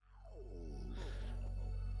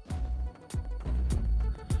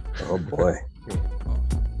Oh boy.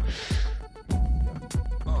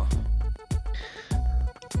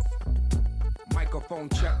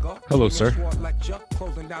 Hello, sir.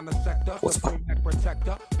 What's poppin'?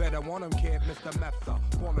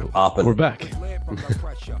 We're back.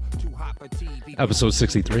 Episode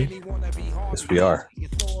 63. Yes, we are.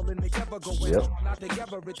 Yep.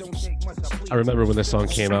 I remember when this song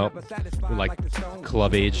came out, like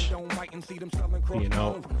club age, you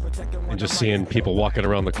know, and just seeing people walking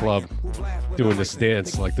around the club doing this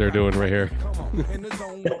dance like they're doing right here.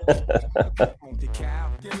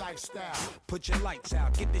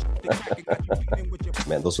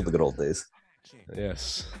 Man, those were the good old days.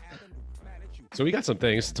 Yes. So we got some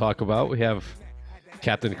things to talk about. We have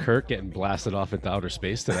Captain Kirk getting blasted off into outer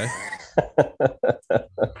space today.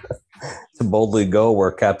 To boldly go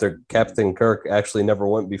where Captain Kirk actually never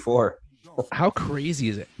went before. How crazy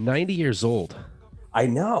is it? 90 years old. I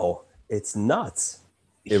know. It's nuts.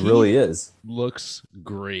 It He really is. looks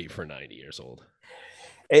great for 90 years old.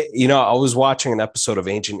 You know, I was watching an episode of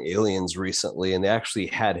Ancient Aliens recently, and they actually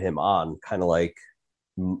had him on, kind of like,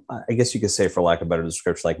 I guess you could say, for lack of a better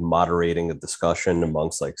description, like moderating a discussion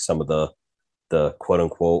amongst like some of the quote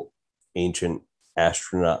unquote ancient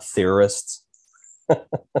astronaut theorists.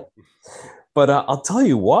 But I'll tell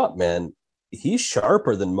you what, man, he's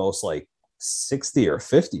sharper than most like 60 or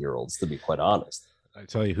 50-year-olds, to be quite honest. I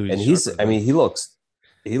tell you who And he's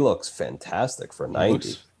he looks fantastic for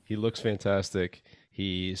 90. He looks fantastic.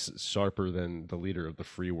 He's sharper than the leader of the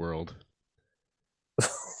free world.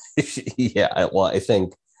 Yeah, I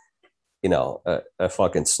think, you know, a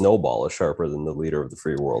fucking snowball is sharper than the leader of the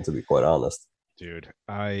free world, to be quite honest. Dude,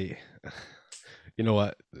 you know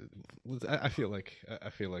what? I feel like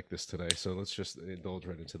this today. So let's just indulge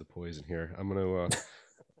right into the poison here. I'm gonna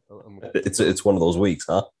It's one of those weeks,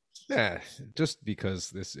 huh? yeah, just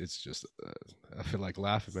because it's just I feel like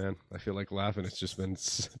laughing, man. I feel like laughing. It's just been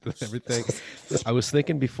everything. I was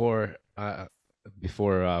thinking before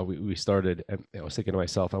we started, and I was thinking to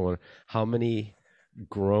myself, how many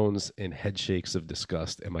groans and head shakes of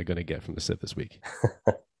disgust am I going to get from the Sith this week?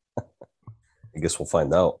 I guess we'll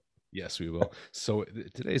find out. Yes, we will. So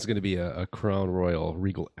today is going to be a Crown Royal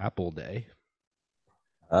Regal Apple Day.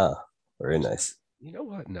 Ah, very nice. You know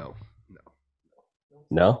what? No.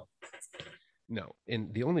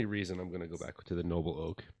 And the only reason I'm going to go back to the Noble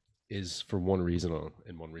Oak is for one reason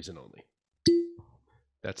and one reason only.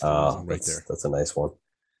 That's the reason right there. That's a nice one.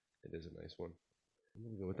 It is a nice one. I'm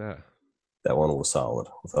going to go with that. That one was solid,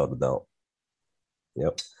 without a doubt.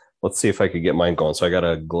 Yep. Let's see if I could get mine going. So I got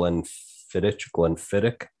a Glenfiddich.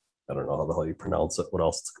 I don't know how the hell you pronounce it. What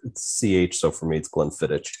else? It's CH, so for me it's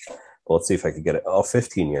Glenfiddich. But let's see if I could get it. Oh,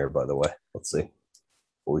 15-year, by the way. Let's see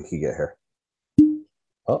what we can get here.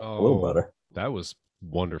 Oh, a little better. That was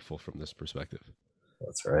wonderful from this perspective.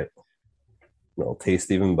 That's right. It'll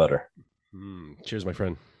taste even better. Cheers, my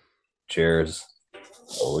friend. Cheers.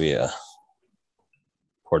 Oh yeah.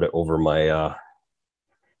 Poured it over my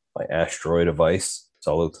my asteroid of ice.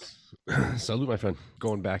 Salute. Salute, my friend.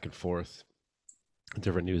 Going back and forth,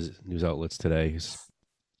 different news outlets today.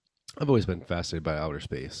 I've always been fascinated by outer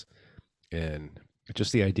space, and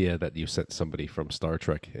just the idea that you sent somebody from Star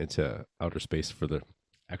Trek into outer space for the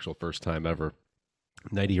actual first time ever.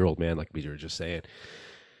 90-year-old man, like we were just saying.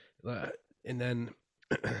 And then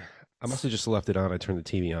I must have just left it on. I turned the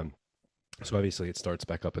TV on. So obviously it starts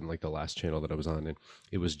back up in like the last channel that I was on. And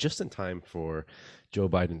it was just in time for Joe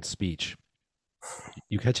Biden's speech.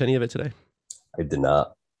 You catch any of it today? I did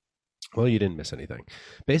not. Well, you didn't miss anything.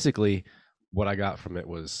 Basically, what I got from it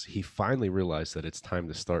was he finally realized that it's time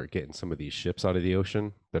to start getting some of these ships out of the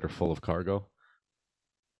ocean that are full of cargo.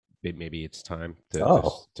 Maybe it's time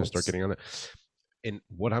to start getting on it. And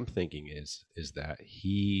what I'm thinking is that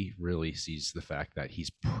he really sees the fact that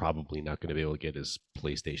he's probably not going to be able to get his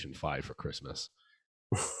PlayStation 5 for Christmas.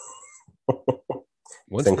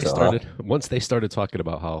 Once they started talking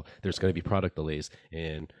about how there's going to be product delays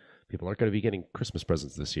and people aren't going to be getting Christmas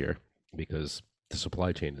presents this year because the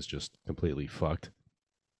supply chain is just completely fucked,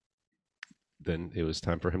 then it was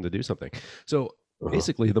time for him to do something. So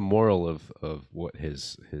basically, the moral of what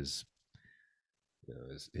his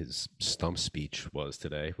stump speech was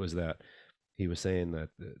today was that he was saying that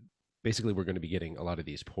basically we're going to be getting a lot of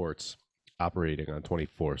these ports operating on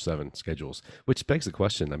 24/7 schedules, which begs the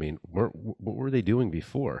question. I mean, what were they doing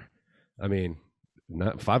before? I mean,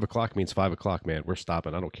 not 5 o'clock means 5 o'clock, man. We're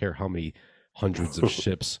stopping. I don't care how many hundreds of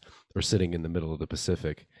ships are sitting in the middle of the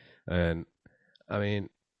Pacific. And I mean,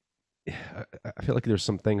 I feel like there's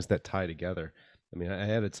some things that tie together. I mean, I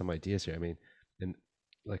added some ideas here. I mean, and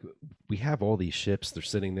like we have all these ships, they're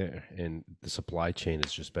sitting there, and the supply chain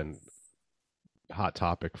has just been hot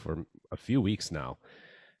topic for a few weeks now.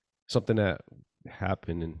 Something that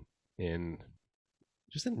happened in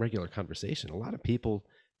just in regular conversation. A lot of people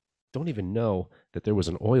don't even know that there was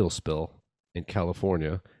an oil spill in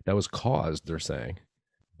California that was caused, they're saying,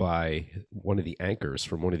 by one of the anchors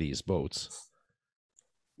from one of these boats.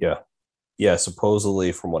 Yeah. Yeah.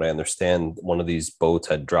 Supposedly, from what I understand, one of these boats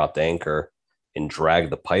had dropped anchor and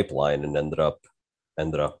dragged the pipeline and ended up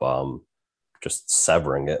just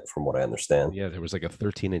severing it, from what I understand. Yeah, there was like a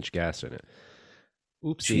 13-inch gas in it.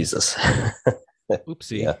 Oopsie. Jesus.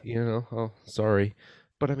 Oopsie, Yeah. oh, sorry.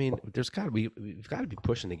 But I mean, we've got to be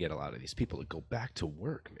pushing to get a lot of these people to go back to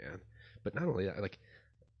work, man. But not only that, like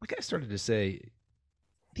I started to say,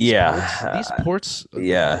 these Yeah. ports,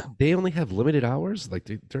 Yeah. they only have limited hours. Like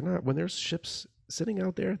they're not, when there's ships sitting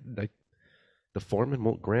out there, like the foreman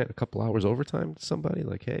won't grant a couple hours overtime to somebody.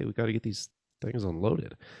 Like, hey, we got to get these things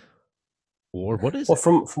unloaded. Or what is Well, it?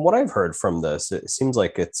 from what I've heard from this, it seems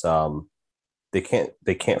like it's they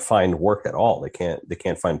can't find work at all. They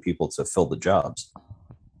can't find people to fill the jobs,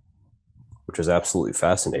 which is absolutely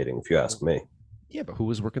fascinating if you ask Well, me. yeah, but who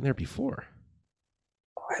was working there before?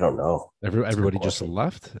 I don't know. It's a good Everybody just question.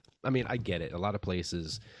 left. I mean, I get it. A lot of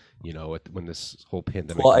places, when this whole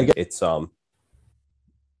pandemic Well, I hit, guess it's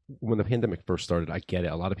when the pandemic first started, I get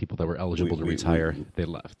it. A lot of people that were eligible to retire, we they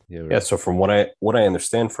left. yeah. So from what I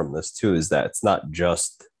understand from this too is that it's not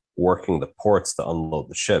just working the ports to unload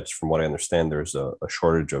the ships. From what I understand, there's a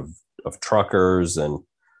shortage of truckers and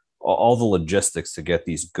all the logistics to get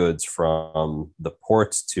these goods from the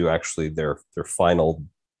ports to actually their final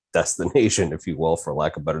destination, if you will, for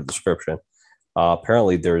lack of a better description.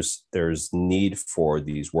 Apparently, there's need for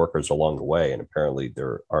these workers along the way, and apparently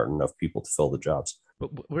there aren't enough people to fill the jobs.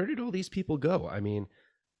 But where did all these people go? I mean,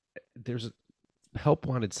 there's help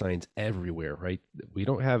wanted signs everywhere, right? We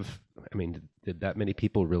don't have. I mean, did that many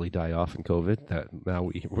people really die off in COVID? That now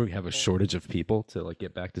we have a shortage of people to like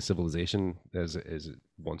get back to civilization as it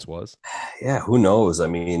once was. Yeah, who knows? I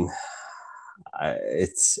mean,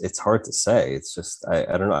 it's hard to say. It's just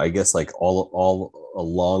I don't know. I guess like all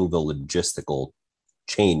along the logistical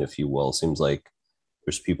chain, if you will, seems like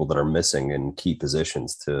there's people that are missing in key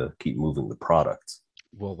positions to keep moving the product.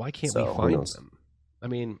 Well, why can't we So who find knows? them? I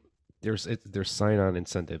mean, there's sign-on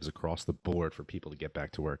incentives across the board for people to get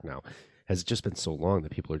back to work now. Has it just been so long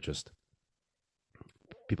that people just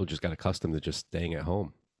got accustomed to just staying at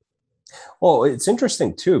home? Well, it's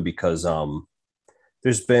interesting too because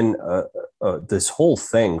there's been this whole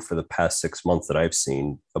thing for the past 6 months that I've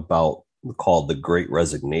seen about called the Great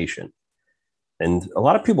Resignation, and a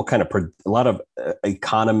lot of people a lot of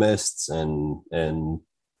economists and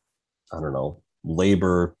I don't know,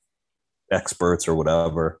 labor experts or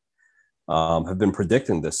whatever have been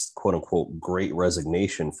predicting this quote unquote Great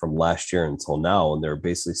Resignation from last year until now, and they're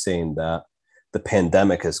basically saying that the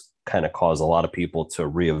pandemic has kind of caused a lot of people to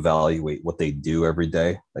reevaluate what they do every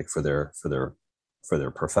day, like for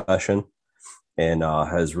their profession, and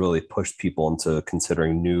has really pushed people into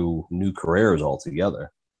considering new careers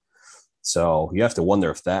altogether. So you have to wonder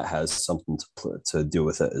if that has something to do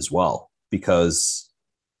with it as well, because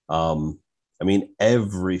um, I mean,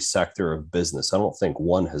 every sector of business, I don't think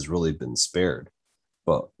one has really been spared,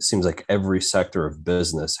 but it seems like every sector of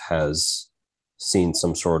business has seen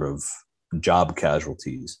some sort of job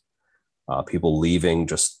casualties, people leaving,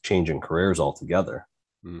 just changing careers altogether.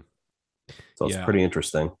 Mm. So it's Yeah, pretty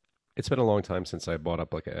interesting. it's been a long time since I bought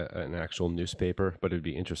up like an actual newspaper, but it'd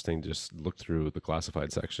be interesting to just look through the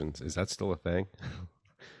classified sections. Is that still a thing?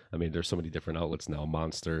 I mean, there's so many different outlets now.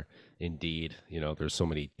 Monster, Indeed. There's so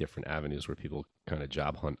many different avenues where people kind of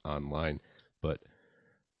job hunt online. But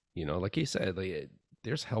like you said,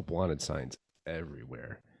 there's help wanted signs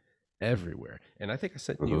everywhere, everywhere. And I think I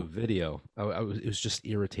sent you a Hmm. video. It was just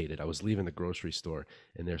irritated. I was leaving the grocery store,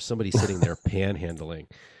 and there's somebody sitting there panhandling,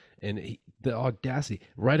 and the audacity.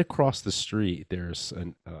 Right across the street, there's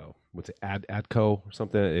an what's it, Adco or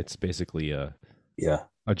something. It's basically Yeah.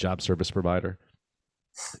 a job service provider.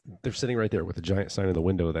 They're sitting right there with a giant sign in the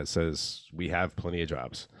window that says, "We have plenty of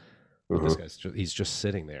jobs." But this Hmm. guy's he's just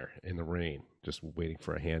sitting there in the rain, just waiting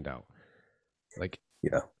for a handout. Like,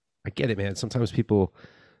 Yeah. I get it, man. Sometimes people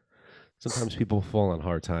fall on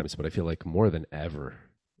hard times, but I feel like more than ever.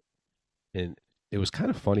 And it was kind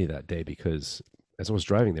of funny that day because as I was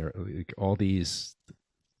driving there, like, all these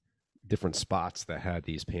different spots that had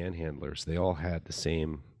these panhandlers, they all had the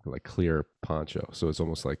same like clear poncho. So it's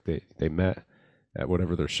almost like they met at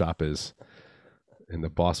whatever their shop is, and the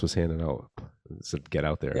boss was handing out, said, "Get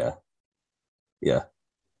out there." Yeah. Yeah.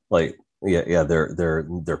 Like, yeah. Yeah.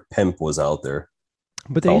 Their pimp was out there.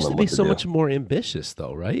 But they telling used to them be what to so do. much more ambitious,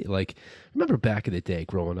 though, right? Like, remember back in the day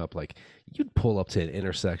growing up, like, you'd pull up to an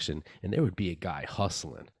intersection and there would be a guy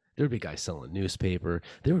hustling. There would be a guy selling newspaper.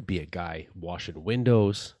 There would be a guy washing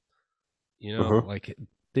windows. Hmm. Like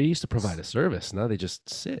they used to provide a service. Now they just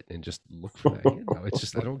sit and just look for that handout. It's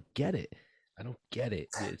just, I don't get it. I don't get it.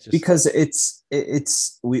 It's just, Because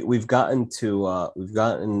we've gotten to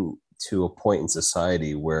a point in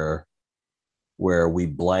society where we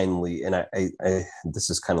blindly, and I this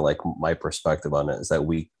is kind of like my perspective on it, is that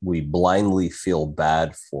we blindly feel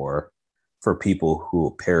bad for people who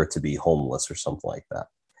appear to be homeless or something like that.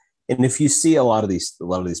 And if you see a lot of these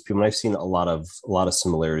people, and I've seen a lot of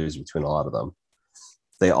similarities between a lot of them,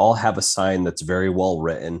 they all have a sign that's very well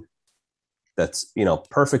written, that's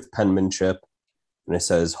perfect penmanship, and it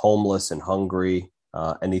says homeless and hungry,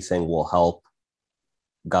 anything will help,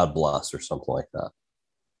 God bless, or something like that.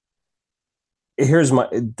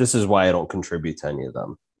 This is why I don't contribute to any of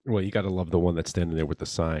them. well, you got to love the one that's standing there with the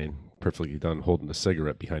sign, perfectly done, holding a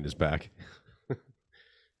cigarette behind his back.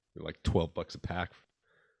 Like $12 a pack.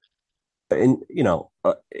 And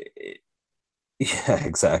yeah,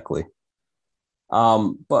 exactly.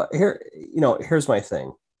 But here's my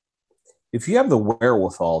thing. If you have the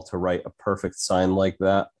wherewithal to write a perfect sign like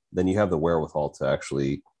that, then you have the wherewithal to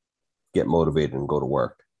actually get motivated and go to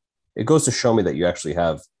work. It goes to show me that you actually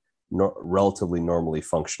have relatively normally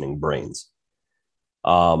functioning brains.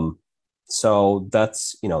 Um, so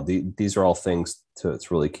that's these are all things to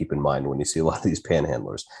really keep in mind when you see a lot of these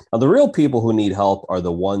panhandlers. Now, the real people who need help are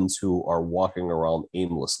the ones who are walking around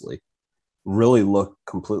aimlessly, really look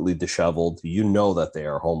completely disheveled. You know that they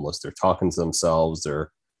are homeless. They're talking to themselves.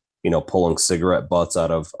 They're pulling cigarette butts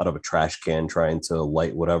out of a trash can, trying to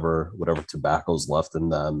light whatever tobacco's left in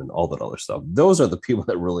them, and all that other stuff. Those are the people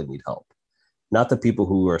that really need help, not the people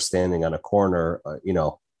who are standing on a corner,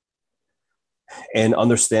 and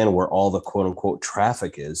understand where all the quote unquote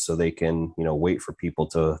traffic is, so they can wait for people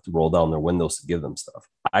to roll down their windows to give them stuff.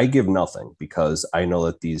 I give nothing because I know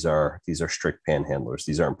that these are strict panhandlers.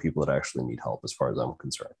 These aren't people that actually need help, as far as I'm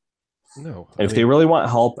concerned. No, And I if they mean, really want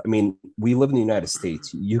help, I mean, we live in the United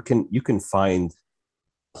States. You can find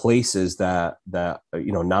places that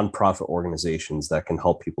nonprofit organizations that can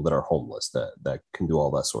help people that are homeless, that can do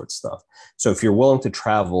all that sort of stuff. So if you're willing to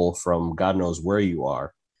travel from God knows where you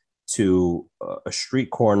are to a street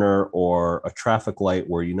corner or a traffic light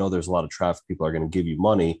where there's a lot of traffic, people are going to give you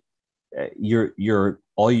money. You're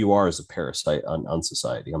all you are is a parasite on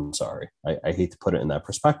society. I'm sorry, I hate to put it in that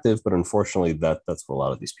perspective, but unfortunately that's what a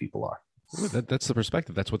lot of these people are. well, that's the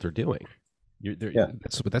perspective. That's what they're doing. Yeah.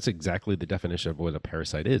 That's exactly the definition of what a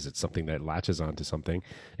parasite is. It's something that latches onto something,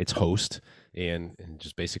 its host, and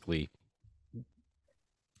just basically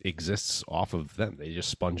exists off of them. They just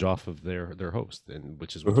sponge off of their host, and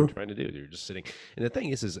which is what they're Mm-hmm. trying to do. They're just sitting. And the thing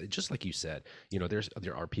is just like you said,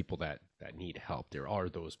 there are people that need help. There are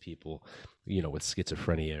those people, with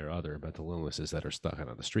schizophrenia or other mental illnesses that are stuck out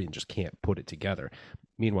on the street and just can't put it together.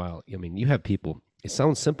 Meanwhile, I mean, you have people. It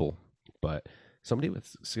sounds simple, but somebody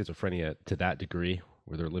with schizophrenia to that degree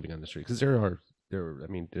where they're living on the street, because I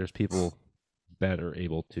mean, there's people that are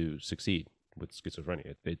able to succeed with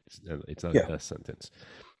schizophrenia. It's not a Yeah. death sentence.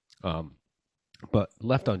 Um, but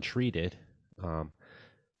left untreated, um,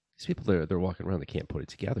 these people they're walking around, they can't put it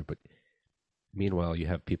together. But meanwhile, you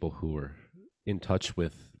have people who are in touch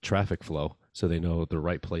with traffic flow, so they know the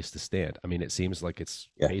right place to stand. I mean, it seems like it's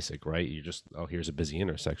Yeah. basic, right? You just, oh, here's a busy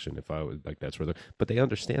intersection. If I would like, that's where they're, but they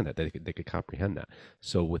understand that they could comprehend that.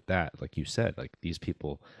 So with that, like you said, like these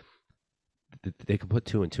people, they can put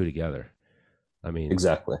two and two together. I mean,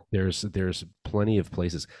 Exactly. there's plenty of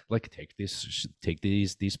places, like take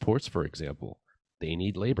these ports for example. They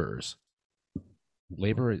need laborers.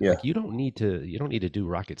 Labor, Yeah. like you don't need to do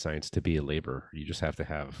rocket science to be a laborer. You just have to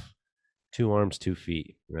have two arms, 2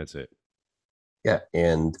 feet. That's it. Yeah.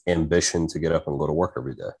 And ambition to get up and go to work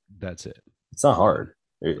every day. That's it. It's not hard.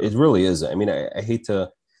 It No. really is. I mean, I hate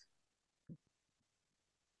to.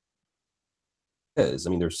 Is. I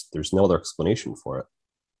mean, there's no other explanation for it.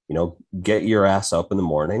 Get your ass up in the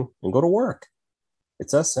morning and go to work.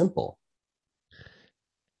 It's that simple.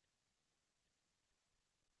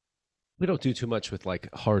 We don't do too much with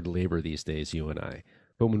like hard labor these days, you and I.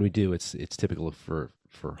 But when we do, it's typical for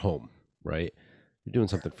home, right? You're doing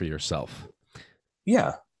something for yourself.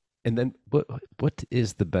 Yeah. And then what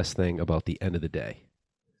is the best thing about the end of the day?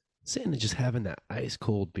 Sitting and just having that ice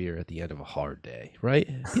cold beer at the end of a hard day, right?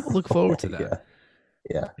 People look forward to that. Yeah.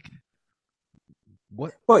 Yeah.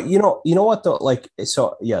 What? But you know what though? Like,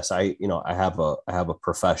 so yes, I have a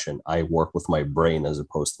profession. I work with my brain as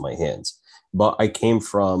opposed to my hands. But I came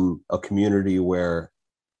from a community where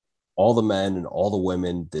all the men and all the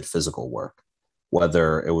women did physical work, whether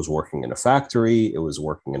it was working in a factory, it was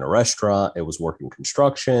working in a restaurant, it was working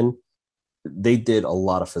construction. They did a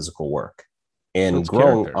lot of physical work. And Builds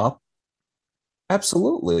growing character. up,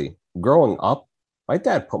 absolutely. Growing up, my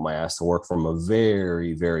dad put my ass to work from a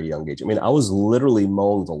very, very young age. I mean, I was literally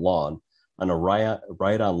mowing the lawn on a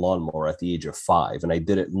ride on lawnmower at the age of 5, and I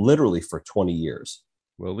did it literally for 20 years.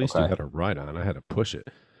 Well, at least you Okay. had a ride on. I had to push it.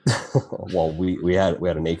 Well, we had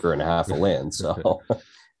an acre and a half of land, so it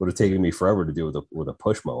would have taken me forever to do with a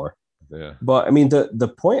push mower. Yeah. But I mean,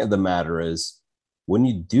 the point of the matter is, when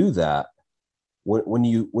you do that, when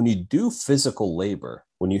you do physical labor,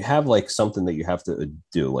 when you have like something that you have to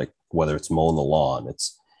do, like whether it's mowing the lawn,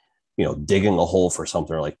 it's digging a hole for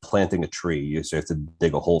something, or like planting a tree, you have to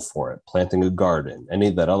dig a hole for it, planting a garden, any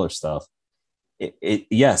of that other stuff.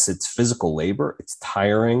 Yes, it's physical labor. It's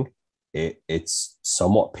tiring. It's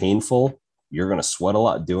somewhat painful. You're going to sweat a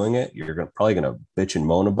lot doing it. Probably going to bitch and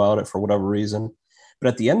moan about it for whatever reason. But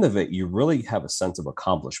at the end of it, you really have a sense of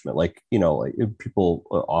accomplishment. Like people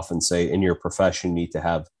often say in your profession, you need to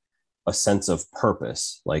have a sense of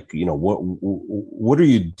purpose. Like, what are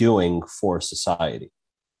you doing for society?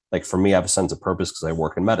 Like for me, I have a sense of purpose because I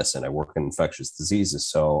work in medicine. I work in infectious diseases.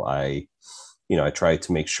 So I try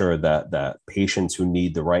to make sure that patients who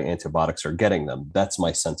need the right antibiotics are getting them. That's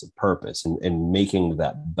my sense of purpose, and making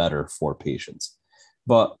that better for patients.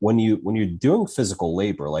 But when you're doing physical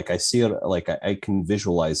labor, like I see it, like I can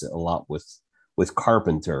visualize it a lot with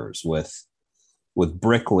carpenters, with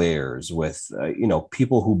bricklayers, with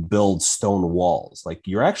people who build stone walls. Like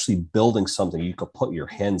you're actually building something you could put your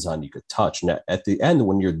hands on, you could touch. And at the end,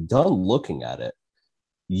 when you're done looking at it,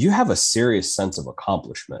 you have a serious sense of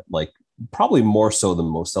accomplishment, like probably more so than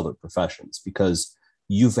most other professions, because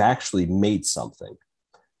you've actually made something.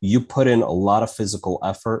 You put in a lot of physical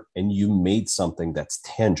effort and you made something that's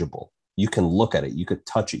tangible. You can look at it, you could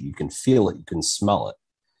touch it, you can feel it, you can smell it.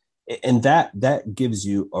 And that gives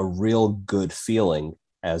you a real good feeling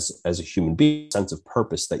as a human being, sense of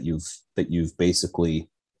purpose that you've basically,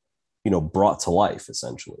 brought to life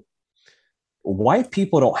essentially. Why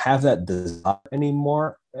people don't have that desire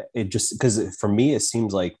anymore, it just, because for me it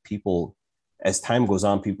seems like people, as time goes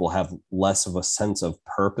on, people have less of a sense of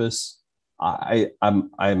purpose.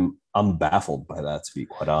 I'm baffled by that, to be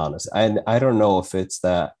quite honest. And I don't know if it's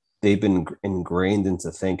that they've been ingrained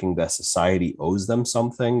into thinking that society owes them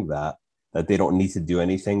something, that they don't need to do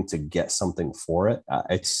anything to get something for it.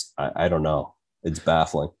 I don't know, it's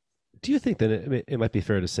baffling. Do you think that it might be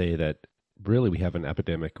fair to say that really we have an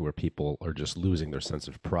epidemic where people are just losing their sense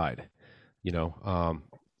of pride? You know,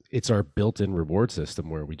 it's our built-in reward system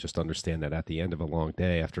where we just understand that at the end of a long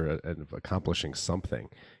day, after accomplishing something,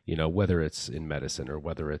 whether it's in medicine or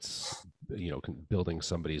whether it's building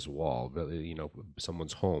somebody's wall,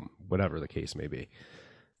 someone's home, whatever the case may be,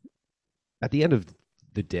 at the end of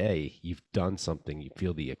the day, you've done something, you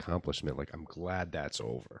feel the accomplishment, like I'm glad that's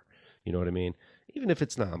over. You know what I mean? Even if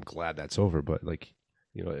it's not I'm glad that's over, but like,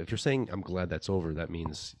 if you're saying I'm glad that's over, that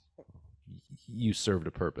means you served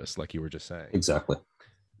a purpose, like you were just saying. Exactly.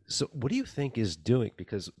 So what do you think is doing,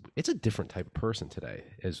 because it's a different type of person today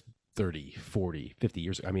as 30, 40, 50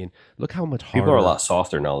 years ago. I mean, look how much People are a harder. lot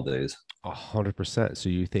softer nowadays. 100%. So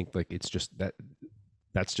you think like it's just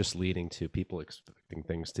that's just leading to people expecting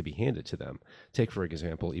things to be handed to them. Take, for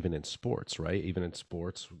example, even in sports, right? Even in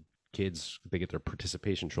sports, kids, they get their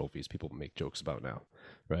participation trophies. People make jokes about now,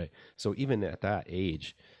 right? So even at that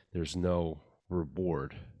age, there's no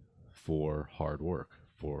reward for hard work.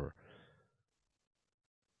 For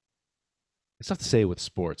It's not to say with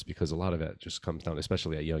sports, because a lot of it just comes down,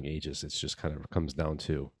 especially at young ages, it's just kind of comes down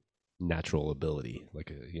to natural ability,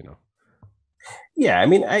 like Yeah, I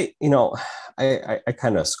mean, I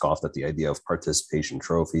kind of scoffed at the idea of participation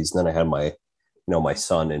trophies. And then I had my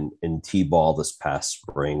son in t-ball this past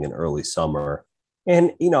spring and early summer,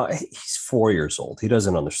 and he's 4 years old. He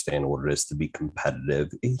doesn't understand what it is to be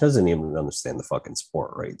competitive. He doesn't even understand the fucking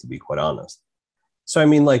sport, right? To be quite honest. So I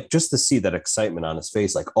mean, like, just to see that excitement on his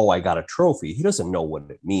face, like, oh, I got a trophy. He doesn't know what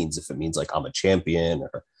it means. If it means like I'm a champion,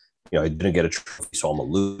 or I didn't get a trophy, so I'm a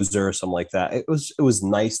loser or something like that. It was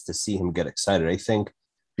nice to see him get excited. I think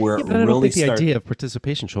where yeah, it but I don't really think the started. idea of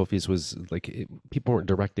participation trophies was like people weren't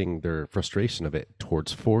directing their frustration of it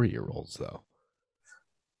towards 4 year olds, though.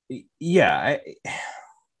 Yeah,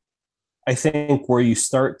 I think where you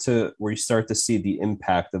start to see the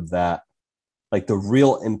impact of that, like the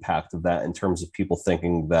real impact of that in terms of people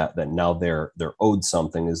thinking that now they're owed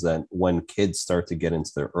something, is that when kids start to get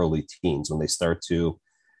into their early teens, when they start to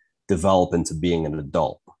develop into being an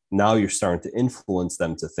adult. now you're starting to influence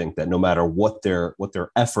them to think that no matter what their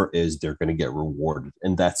effort is, they're going to get rewarded,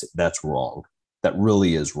 and that's wrong. That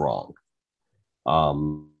really is wrong.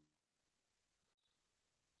 um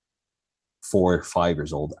 4 or 5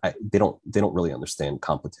 years old, they don't really understand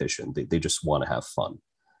competition. They just want to have fun.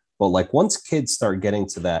 But like once kids start getting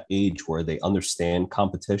to that age where they understand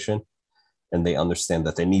competition and they understand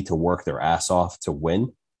that they need to work their ass off to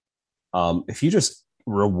win, if you just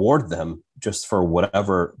reward them just for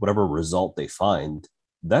whatever result they find,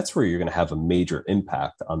 that's where you're going to have a major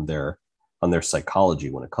impact on their psychology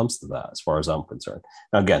when it comes to that, as far as I'm concerned.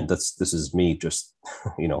 Now, again, this is me just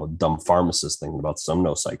dumb pharmacist thinking about some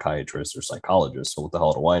no psychiatrist or psychologist. So what the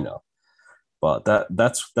hell do I know? But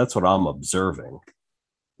that's what I'm observing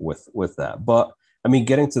with that. But I mean,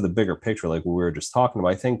 getting to the bigger picture, like we were just talking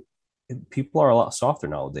about, I think people are a lot softer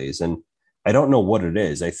nowadays, and I don't know what it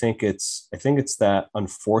is. I think it's that,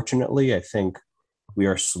 unfortunately, I think we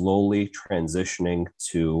are slowly transitioning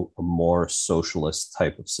to a more socialist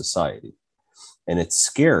type of society, and it's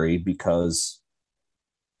scary because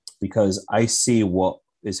I see what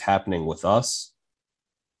is happening with us,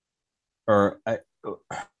 or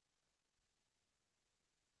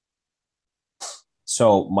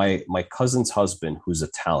so my cousin's husband, who's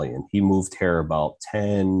Italian, he moved here about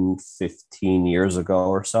 10, 15 years ago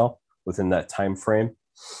or so, within that time frame.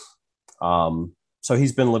 So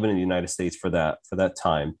he's been living in the United States for that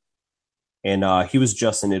time. And he was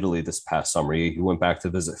just in Italy this past summer. He went back to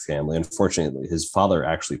visit family. Unfortunately, his father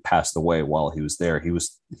actually passed away while he was there. He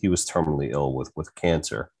was terminally ill with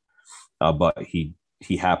cancer, but he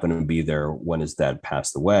happened to be there when his dad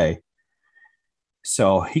passed away.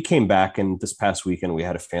 So he came back, and this past weekend we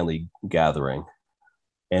had a family gathering,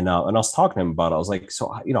 and I was talking to him about it. I was like,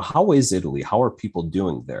 so how is Italy? How are people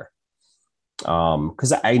doing there?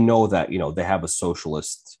 Because I know that they have a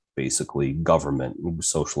socialist, basically, government,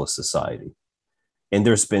 socialist society, and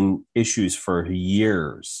there's been issues for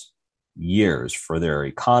years for their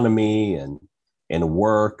economy and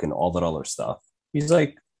work and all that other stuff. He's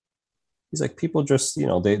like people just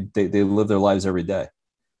they live their lives every day.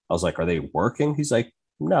 I was like, are they working? He's like,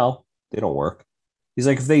 no, they don't work. He's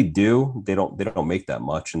like, if they do, they don't make that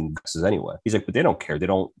much in Texas anyway. He's like, but they don't care. They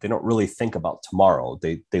don't really think about tomorrow.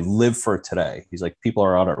 They live for today. He's like, people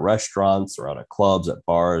are out at restaurants or out at clubs, at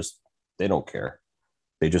bars. They don't care.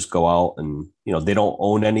 They just go out, and they don't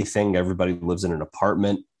own anything. Everybody lives in an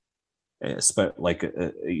apartment,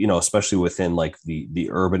 especially within like the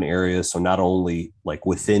urban areas. So not only like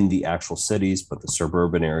within the actual cities, but the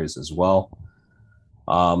suburban areas as well.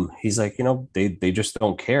 He's like, they just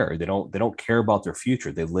don't care. They don't care about their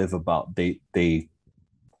future. They live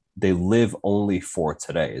only for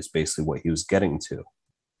today, is basically what he was getting to.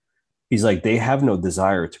 He's like, they have no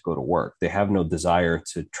desire to go to work. They have no desire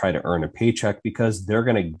to try to earn a paycheck because they're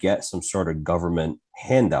going to get some sort of government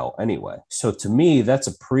handout anyway. So to me, that's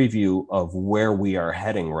a preview of where we are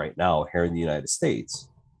heading right now here in the United States,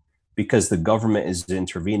 because the government is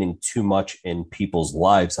intervening too much in people's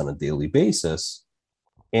lives on a daily basis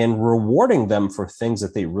and rewarding them for things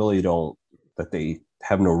that they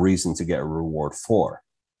have no reason to get a reward for.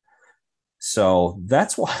 So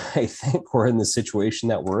that's why I think we're in the situation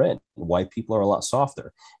that we're in, why people are a lot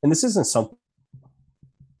softer. And this isn't something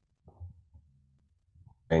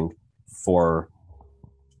for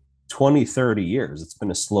 20, 30 years. It's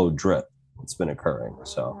been a slow drip. It's been occurring.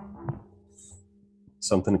 So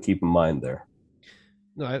something to keep in mind there.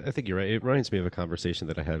 No, I think you're right. It reminds me of a conversation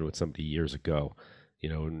that I had with somebody years ago,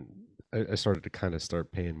 and I started to kind of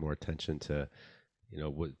start paying more attention to,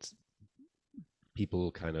 what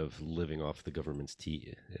people kind of living off the government's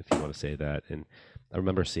tea, if you want to say that. And I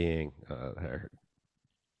remember seeing,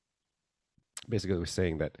 basically, was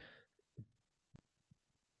saying that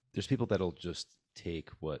there's people that'll just take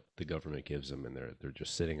what the government gives them, and they're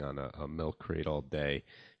just sitting on a milk crate all day,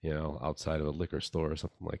 outside of a liquor store or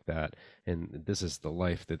something like that. And this is the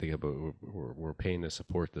life that they get, but we're paying to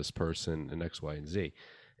support this person and X, Y, and Z.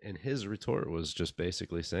 And his retort was just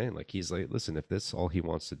basically saying, like, he's like, listen, if this all he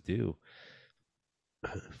wants to do,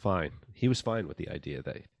 fine. He was fine with the idea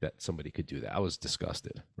that somebody could do that. I was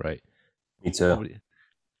disgusted, right? Me too. Nobody,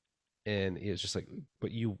 and it was just like,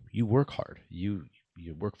 but you work hard. You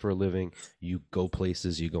work for a living. You go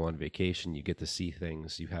places. You go on vacation. You get to see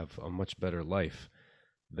things. You have a much better life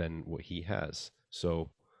than what he has. So,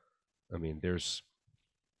 I mean,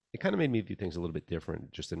 it kind of made me view things a little bit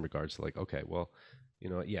different, just in regards to like, okay, well,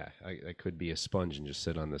 yeah, I could be a sponge and just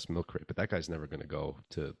sit on this milk crate, but that guy's never going to go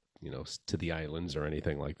to, to the islands or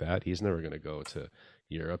anything like that. He's never going to go to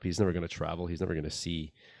Europe. He's never going to travel. He's never going to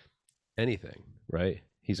see anything, right?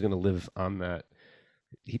 He's going to live on that.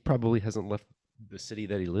 He probably hasn't left the city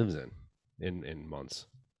that he lives in months.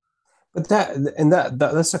 But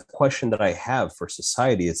that's a question that I have for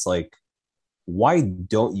society. It's like, why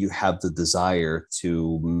don't you have the desire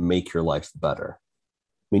to make your life better?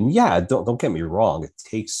 I mean, yeah, don't get me wrong. It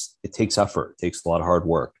takes effort. It takes a lot of hard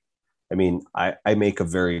work. I mean, I make a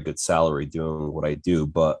very good salary doing what I do,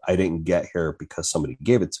 but I didn't get here because somebody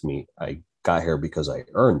gave it to me. I got here because I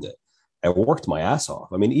earned it. I worked my ass off.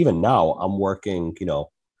 I mean, even now I'm working,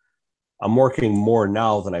 I'm working more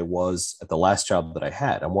now than I was at the last job that I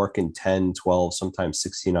had. I'm working 10, 12, sometimes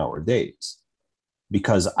 16-hour days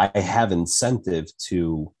because I have incentive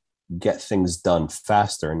to get things done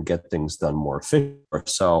faster and get things done more efficient.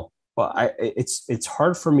 So, but it's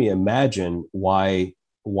hard for me to imagine why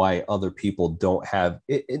other people don't have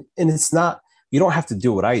it, and it's not. You don't have to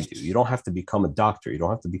do what I do. You don't have to become a doctor. You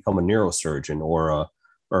don't have to become a neurosurgeon or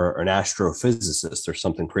an astrophysicist or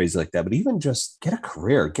something crazy like that. But even just get a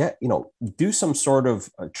career, do some sort of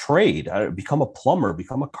a trade, become a plumber,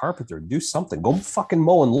 become a carpenter, do something, go fucking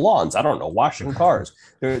mowing lawns. I don't know, washing cars.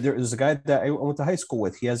 There's a guy that I went to high school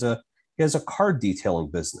with. He has a car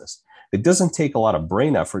detailing business. It doesn't take a lot of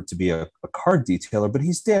brain effort to be a car detailer, but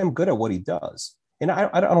he's damn good at what he does. And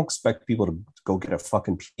I don't expect people to go get a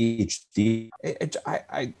fucking PhD.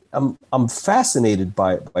 I'm fascinated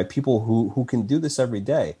by people who can do this every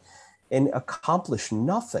day and accomplish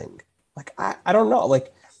nothing. Like I don't know.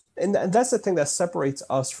 Like, and that's the thing that separates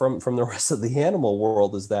us from the rest of the animal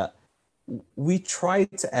world is that we try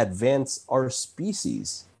to advance our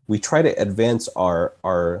species. We try to advance our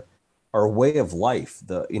way of life.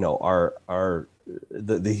 The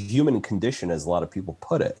human condition, as a lot of people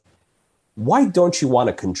put it. Why don't you want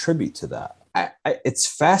to contribute to that? It's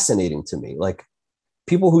fascinating to me. Like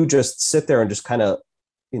people who just sit there and just kind of,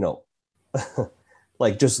 you know,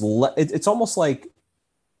 like it's almost like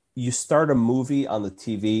you start a movie on the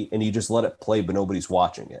TV and you just let it play, but nobody's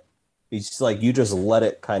watching it. It's like you just let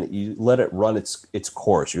it you let it run its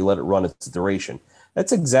course. You let it run its duration.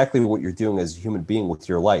 That's exactly what you're doing as a human being with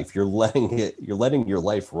your life. You're letting your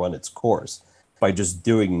life run its course by just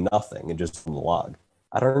doing nothing and just from the log.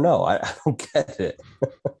 I don't know. I don't get it.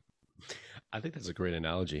 I think that's a great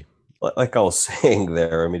analogy. Like I was saying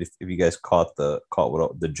there, I mean, if you guys caught the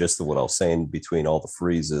gist of what I was saying between all the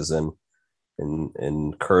freezes and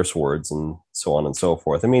curse words and so on and so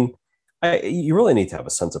forth. I mean, you really need to have a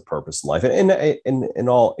sense of purpose in life. And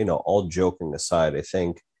all all joking aside, I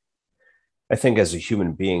think as a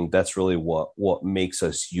human being, that's really what makes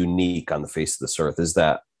us unique on the face of this earth is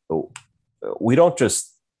that we don't just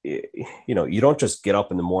you don't just get up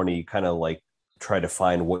in the morning, you kind of like try to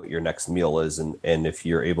find what your next meal is, and if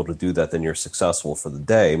you're able to do that, then you're successful for the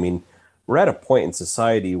day. I mean, we're at a point in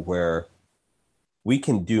society where we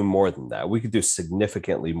can do more than that. We could do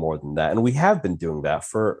significantly more than that, and we have been doing that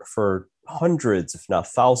for hundreds, if not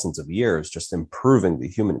thousands of years, just improving the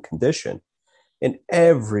human condition. And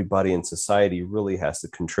everybody in society really has to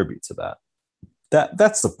contribute to that.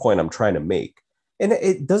 That's the point I'm trying to make. And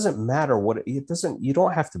it doesn't matter what it doesn't. You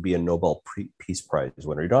don't have to be a Nobel Peace Prize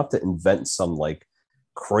winner. You don't have to invent some like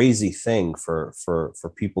crazy thing for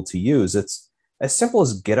people to use. It's as simple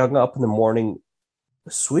as getting up in the morning,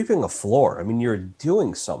 sweeping a floor. I mean, you're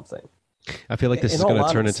doing something. I feel like this In is all going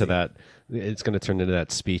to turn into honesty, that. It's going to turn into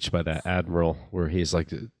that speech by that admiral where he's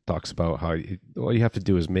like talks about how all you have to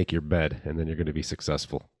do is make your bed and then you're going to be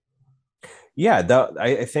successful. yeah,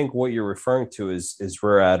 I think what you're referring to is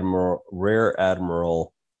Rear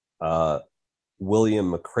Admiral uh,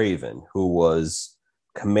 William McRaven, who was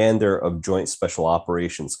commander of Joint Special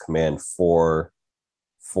Operations Command for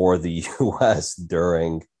the U.S.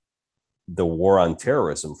 during the war on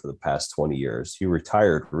terrorism for the past 20 years. He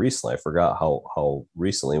retired recently. I forgot how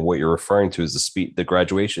recently. And what you're referring to is the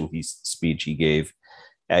graduation speech he gave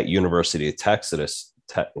at University of Texas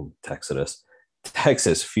a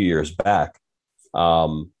few years back.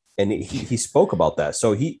 And he spoke about that.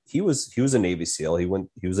 So he was a Navy SEAL.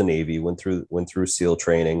 He was a Navy, went through SEAL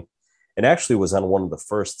training, and actually was on one of the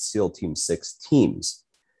first SEAL Team 6 teams.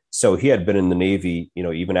 So he had been in the Navy,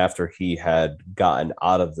 even after he had gotten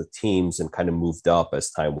out of the teams and kind of moved up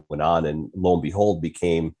as time went on, and lo and behold,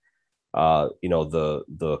 became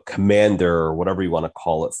the commander or whatever you want to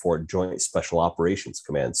call it for Joint Special Operations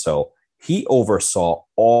Command. So he oversaw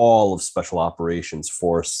all of Special Operations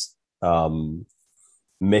Force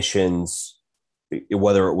missions,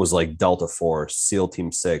 whether it was like Delta Force, SEAL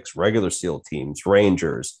Team 6, regular SEAL teams,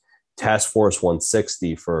 Rangers, Task Force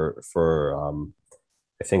 160 for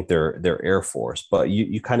I think their Air Force. But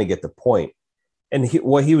you kind of get the point. And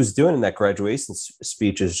what he was doing in that graduation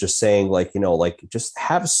speech is just saying, like, like just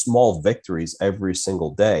have small victories every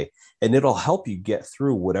single day, and it'll help you get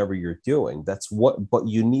through whatever you're doing. But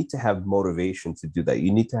you need to have motivation to do that.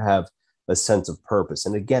 You need to have a sense of purpose.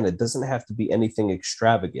 And again, it doesn't have to be anything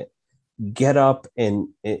extravagant. Get up in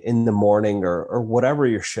the morning or whatever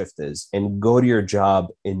your shift is and go to your job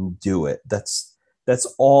and do it. That's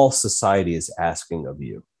all society is asking of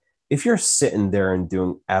you. If you're sitting there and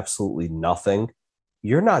doing absolutely nothing,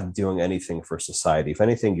 you're not doing anything for society. If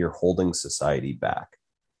anything, you're holding society back.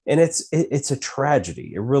 And it's a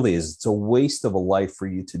tragedy. It really is. It's a waste of a life for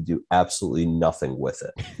you to do absolutely nothing with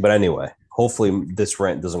it. But anyway, hopefully this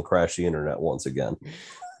rant doesn't crash the internet once again.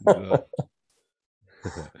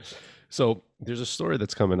 So there's a story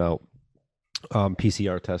that's coming out.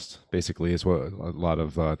 PCR test basically is what a lot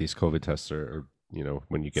of these COVID tests are.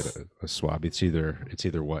 When you get a swab, it's either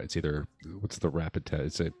what's the rapid test?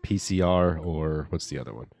 It's a PCR or what's the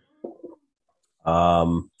other one?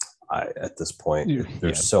 At this point,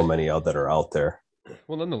 there's so many that are out there.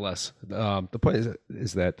 Well, nonetheless, the point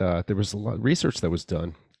is that there was a lot of research that was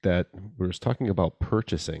done that was talking about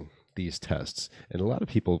purchasing these tests, and a lot of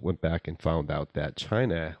people went back and found out that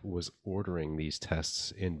China was ordering these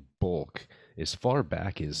tests in bulk as far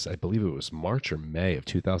back as, I believe it was March or May of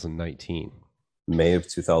 2019. May of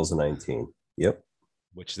 2019. Yep.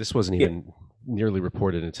 Which this wasn't even nearly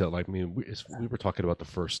reported until, we were talking about the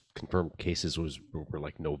first confirmed cases were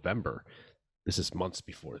like November. This is months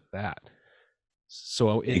before that.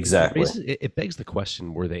 So exactly, it begs the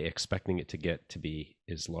question: were they expecting it to get to be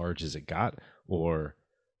as large as it got, or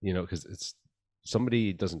because it's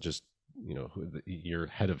somebody doesn't just your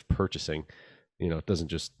head of purchasing, doesn't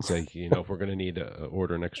just say we're going to need to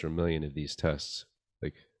order an extra million of these tests,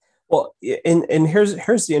 like. Well, and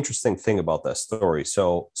here's the interesting thing about that story.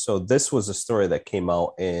 So this was a story that came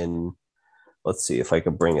out in, let's see if I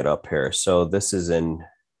can bring it up here. So this is in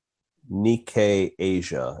Nikkei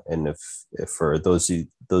Asia, and if for those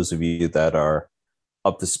of you that are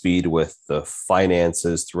up to speed with the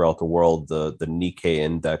finances throughout the world, the Nikkei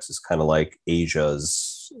index is kind of like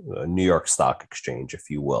Asia's New York Stock Exchange, if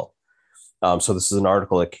you will. So this is an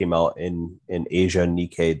article that came out in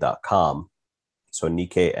AsiaNikkei.com. So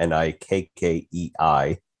Nikkei,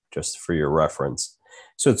 Nikkei, just for your reference.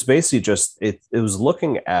 So it's basically just it was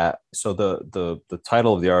looking at, so the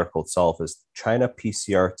title of the article itself is China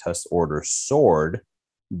PCR test order soared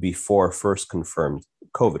before first confirmed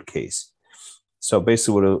COVID case. So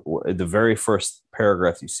basically what the very first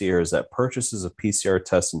paragraph you see here is that purchases of PCR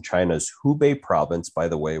tests in China's Hubei province, by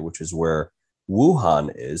the way, which is where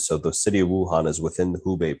Wuhan is. So the city of Wuhan is within the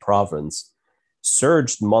Hubei province,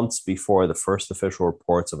 surged months before the first official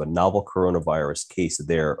reports of a novel coronavirus case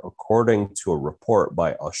there, according to a report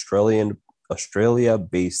by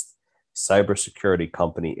Australia-based cybersecurity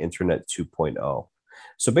company Internet 2.0.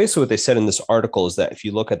 So basically what they said in this article is that if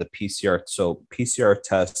you look at the PCR, so PCR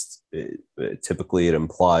tests, typically it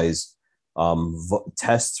implies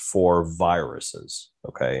tests for viruses,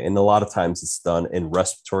 okay? And a lot of times it's done in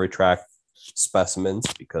respiratory tract specimens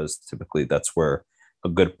because typically that's where a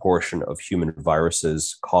good portion of human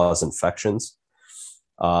viruses cause infections.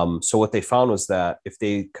 So what they found was that if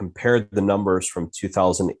they compared the numbers from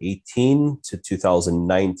 2018 to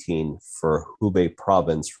 2019 for Hubei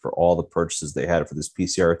province for all the purchases they had for this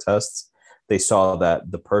PCR tests, they saw that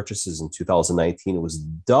the purchases in 2019 was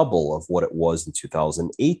double of what it was in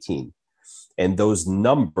 2018. And those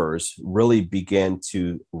numbers really began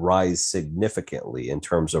to rise significantly in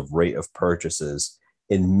terms of rate of purchases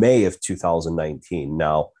in May of 2019.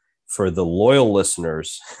 Now, for the loyal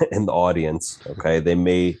listeners in the audience, okay, they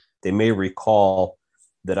may recall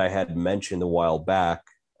that I had mentioned a while back,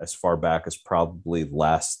 as far back as probably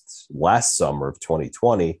last summer of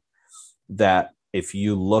 2020, that if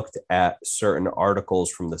you looked at certain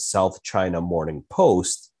articles from the South China Morning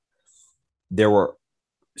Post, there were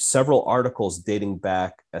several articles dating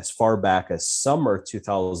back as far back as summer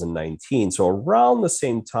 2019. So around the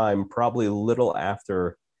same time, probably a little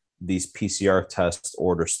after these PCR test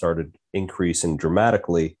orders started increasing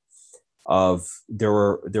dramatically, there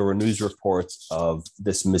were news reports of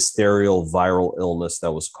this mysterious viral illness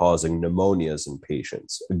that was causing pneumonias in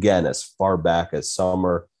patients. Again, as far back as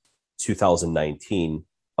summer 2019,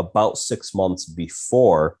 about 6 months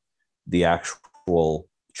before the actual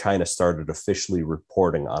China started officially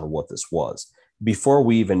reporting on what this was. Before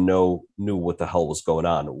we even knew what the hell was going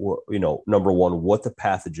on, number one, what the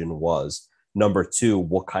pathogen was. Number two,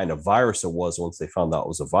 what kind of virus it was once they found out it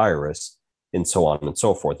was a virus, and so on and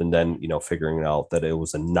so forth. And then, figuring out that it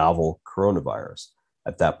was a novel coronavirus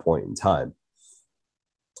at that point in time.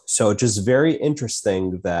 So just very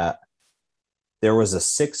interesting that there was a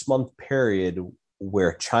 6 month period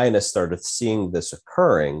where China started seeing this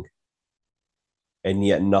occurring, and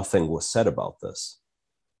yet nothing was said about this.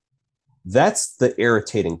 That's the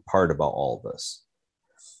irritating part about all this.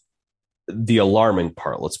 The alarming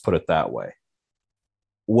part, let's put it that way.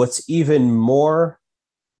 What's even more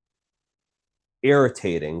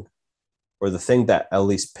irritating, or the thing that at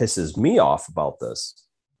least pisses me off about this,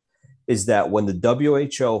 is that when the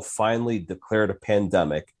WHO finally declared a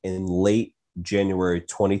pandemic in late January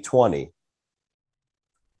 2020,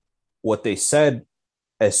 what they said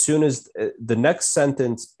as soon as the next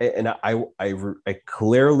sentence, and I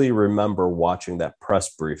clearly remember watching that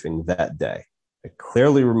press briefing that day. I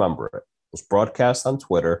clearly remember it. It was broadcast on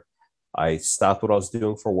Twitter. I stopped what I was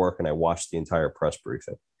doing for work and I watched the entire press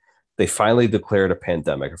briefing. They finally declared a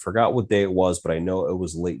pandemic. I forgot what day it was, but I know it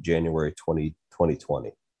was late January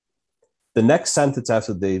 2020. The next sentence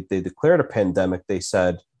after they declared a pandemic, they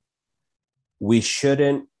said, we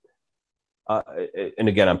shouldn't, and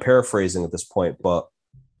again, I'm paraphrasing at this point, but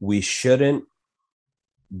we shouldn't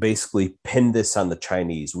basically pin this on the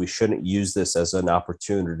Chinese. We shouldn't use this as an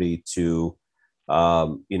opportunity to,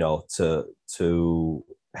 to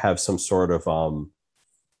have some sort of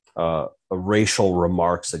racial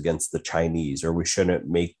remarks against the Chinese, or we shouldn't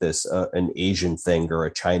make this an Asian thing or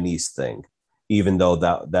a Chinese thing, even though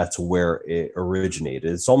that's where it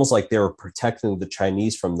originated. It's almost like they were protecting the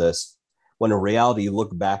Chinese from this, when in reality, you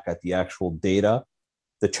look back at the actual data,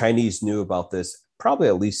 the Chinese knew about this probably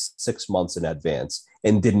at least 6 months in advance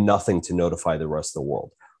and did nothing to notify the rest of the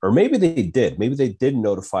world. Or maybe they did. Maybe they did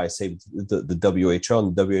notify, say, the WHO,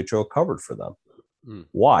 and the WHO covered for them. Mm.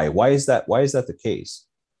 Why? Why is that the case?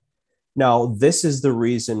 Now, this is the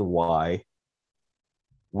reason why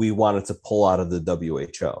we wanted to pull out of the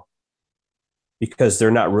WHO, because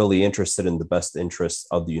they're not really interested in the best interests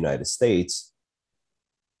of the United States.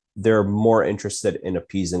 They're more interested in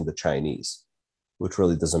appeasing the Chinese, which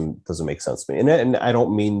really doesn't make sense to me. And I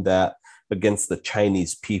don't mean that against the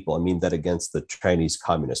Chinese people. I mean that against the Chinese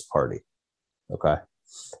Communist Party. Okay.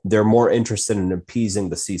 They're more interested in appeasing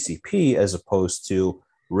the CCP as opposed to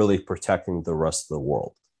really protecting the rest of the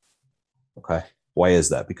world. Okay. Why is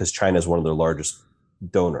that? Because China is one of their largest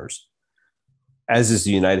donors, as is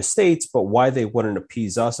the United States. But why they wouldn't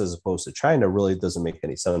appease us as opposed to China really doesn't make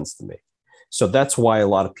any sense to me. So that's why a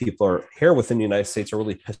lot of people are here within the United States are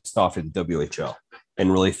really pissed off at the WHO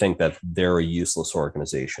and really think that they're a useless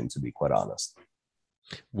organization, to be quite honest.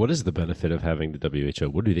 What is the benefit of having the WHO?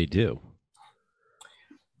 What do they do?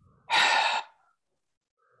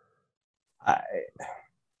 I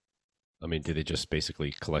mean, do they just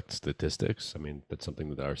basically collect statistics? I mean, that's something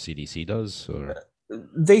that our CDC does, or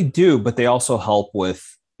they do, but they also help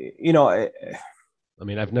with, I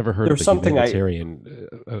mean, I've never heard of a humanitarian,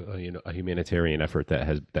 a humanitarian effort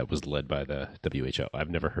that was led by the WHO. I've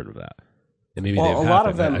never heard of that, and maybe a lot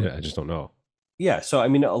of them. I just don't know. Yeah, so I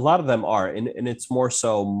mean, a lot of them are, and it's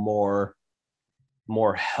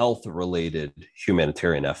more health related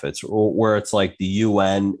humanitarian efforts, where it's like the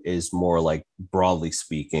UN is more like, broadly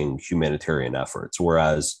speaking, humanitarian efforts,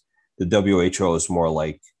 whereas the WHO is more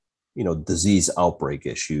like, disease outbreak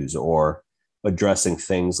issues or addressing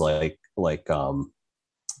things like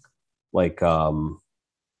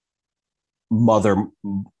mother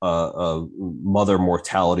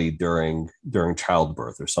mortality during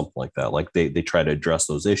childbirth or something like that. Like they try to address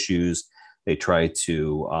those issues. They try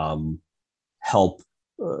to help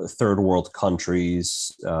third world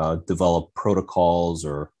countries develop protocols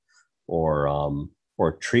or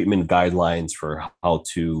treatment guidelines for how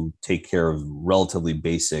to take care of relatively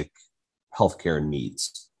basic healthcare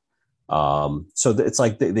needs. So it's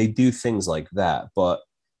like they do things like that. But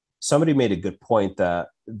somebody made a good point that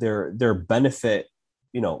their benefit,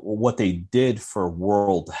 what they did for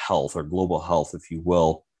world health or global health, if you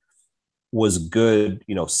will, was good,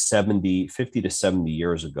 50 to 70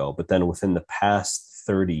 years ago. But then within the past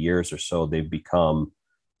 30 years or so, they've become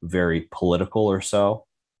very political or so.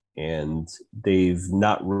 And they've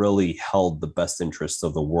not really held the best interests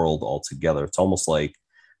of the world altogether. It's almost like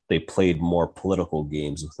they played more political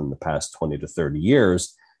games within the past 20 to 30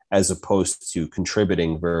 years, as opposed to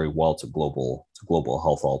contributing very well to global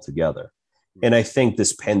health altogether. And I think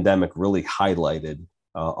this pandemic really highlighted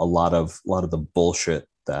a lot of the bullshit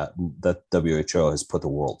that WHO has put the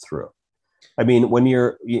world through. I mean, when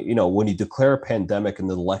when you declare a pandemic and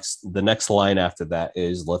the next line after that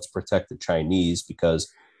is, let's protect the Chinese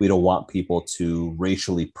because we don't want people to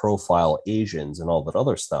racially profile Asians and all that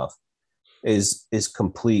other stuff, is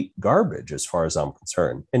complete garbage as far as I'm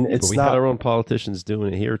concerned. And it's but we had our own politicians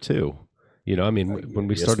doing it here too. I mean, when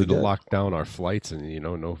we Yes, we started to did. lock down our flights and,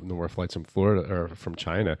 no more flights from Florida or from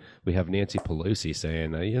China, we have Nancy Pelosi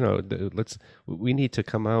saying, we need to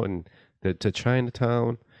come out and to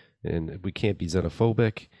Chinatown and we can't be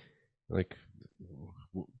xenophobic. Like,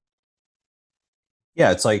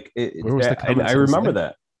 Yeah, it's like where was the and common I sense remember there?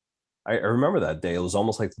 that. I remember that day. It was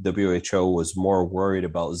almost like the WHO was more worried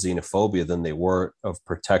about xenophobia than they were of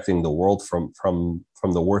protecting the world from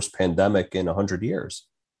the worst pandemic in 100 years.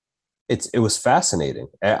 It was fascinating.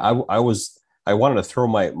 I wanted to throw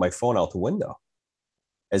my phone out the window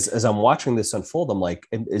as I'm watching this unfold. I'm like,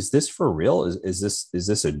 is this for real? Is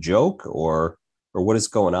this a joke or what is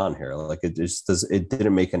going on here? Like it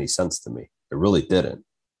didn't make any sense to me. It really didn't.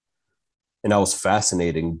 And I was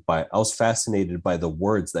fascinated by the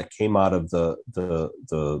words that came out of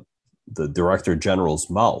the director general's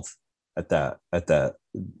mouth at that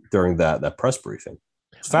during that press briefing.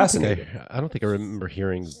 It's I don't think fascinating. I don't think I remember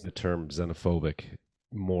hearing the term xenophobic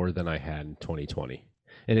more than I had in 2020.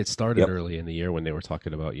 And it started Yep. early in the year when they were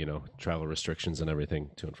talking about, travel restrictions and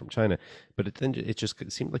everything to and from China. But it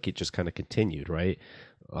seemed like it just kind of continued, right?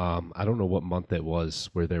 I don't know what month it was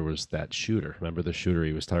where there was that shooter. Remember the shooter?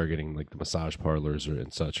 He was targeting like the massage parlors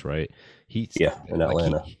and such, right? He Yeah, in like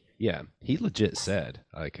Atlanta. yeah, he legit said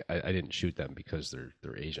like I didn't shoot them because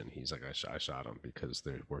they're Asian. He's like I shot them because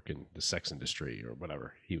they work in the sex industry or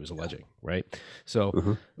whatever he was alleging, right? So,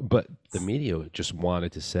 Hmm. but the media just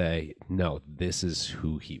wanted to say no, this is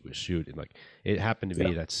who he was shooting. Like it happened to Yeah.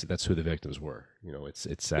 be that's who the victims were. It's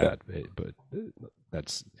Yeah. sad, but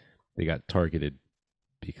that's they got targeted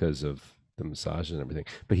because of the massage and everything.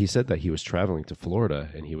 But he said that he was traveling to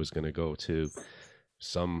Florida and he was going to go to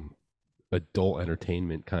some adult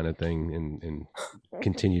entertainment kind of thing and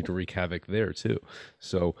continue to wreak havoc there too.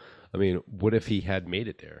 So, I mean, what if he had made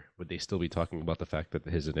it there? Would they still be talking about the fact that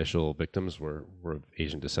his initial victims were of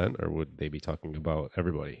Asian descent, or would they be talking about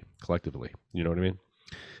everybody collectively? You know what I mean?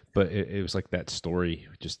 But it was like that story.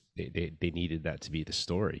 Just they needed that to be the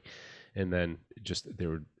story, and then just they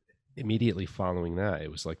were immediately following that. It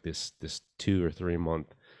was like this 2 or 3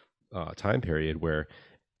 month time period where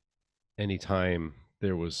anytime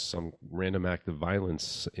there was some random act of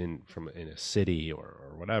violence in a city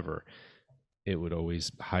or whatever, it would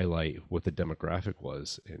always highlight what the demographic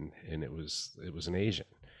was, and it was an Asian,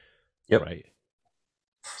 Yep. right?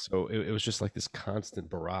 So it was just like this constant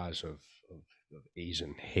barrage of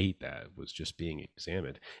Asian hate that was just being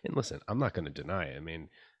examined. And listen, I'm not going to deny it. I mean,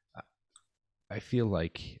 I, I feel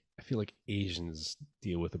like Asians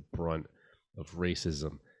deal with a brunt of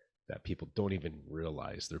racism that people don't even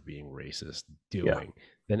realize they're being racist Yeah. doing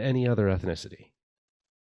than any other ethnicity.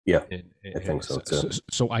 Yeah. I think And so so, too.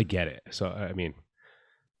 so I get it. So I mean,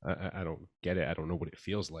 I don't get it. I don't know what it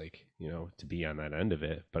feels like, to be on that end of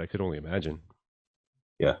it, but I could only imagine.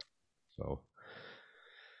 Yeah. So,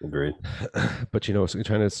 Agreed. but so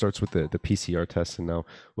China starts with the PCR test, and now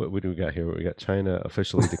what do we got here? We got China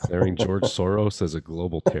officially declaring George Soros as a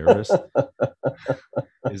global terrorist.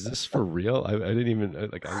 Is this for real? I didn't even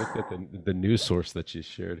like. I looked at the news source that you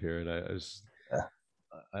shared here, and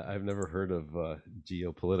I've never heard of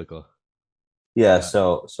geopolitical. Yeah.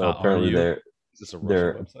 So Are apparently you? they're Is this a Russian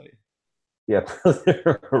they're website? yeah,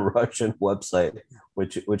 they're a Russian website,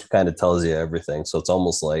 which kind of tells you everything. So it's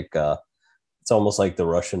almost like the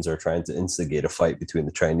Russians are trying to instigate a fight between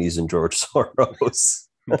the Chinese and George Soros.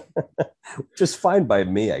 Just fine by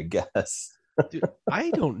me, I guess. Dude,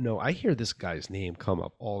 I don't know. I hear this guy's name come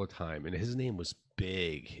up all the time, and his name was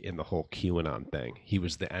big in the whole QAnon thing. He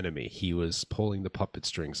was the enemy. He was pulling the puppet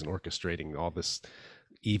strings and orchestrating all this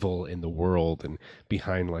evil in the world and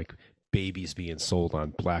behind like babies being sold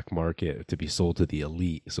on black market to be sold to the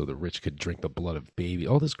elite so the rich could drink the blood of baby.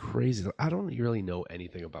 All this crazy. I don't really know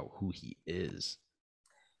anything about who he is.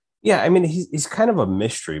 Yeah, I mean he's kind of a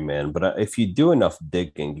mystery man, but if you do enough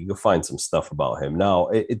digging, you can find some stuff about him. Now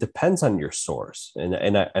it depends on your source, and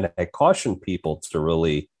I caution people to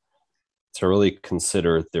really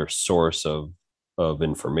consider their source of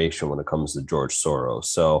information when it comes to George Soros.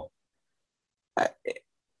 So,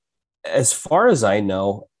 as far as I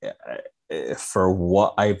know, for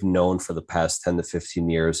what I've known for the past 10 to 15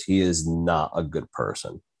 years, he is not a good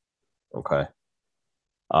person. Okay.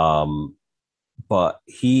 Um, but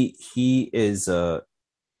he is a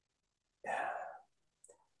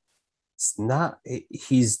it's not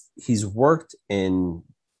he's worked in,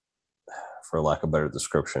 for lack of a better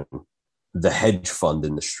description, the hedge fund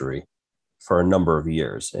industry for a number of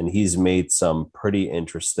years, and he's made some pretty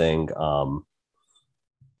interesting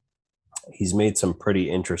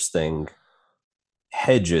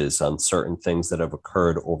hedges on certain things that have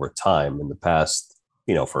occurred over time in the past,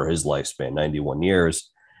 for his lifespan, 91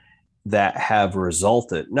 years. that have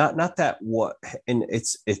resulted, not that what, and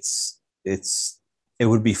it's it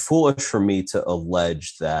would be foolish for me to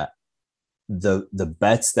allege that the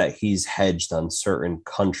bets that he's hedged on certain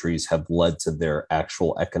countries have led to their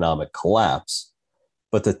actual economic collapse,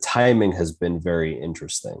 but the timing has been very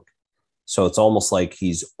interesting. So it's almost like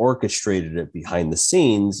he's orchestrated it behind the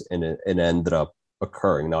scenes, and it ended up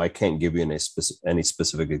occurring. Now I can't give you any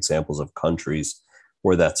specific examples of countries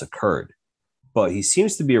where that's occurred, but he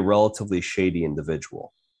seems to be a relatively shady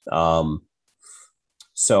individual.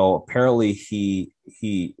 So apparently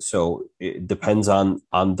so it depends on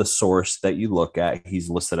the source that you look at. He's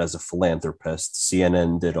listed as a philanthropist.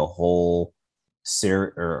 CNN did a whole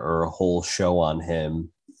or a whole show on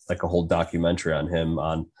him, like a whole documentary on him,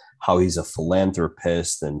 on how he's a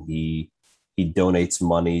philanthropist, and he donates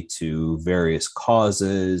money to various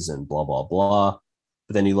causes and blah blah blah.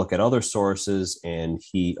 But then you look at other sources, and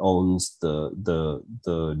he owns the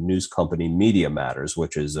news company Media Matters,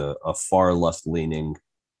 which is a far left leaning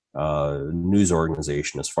news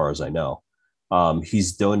organization, as far as I know.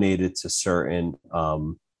 He's donated to certain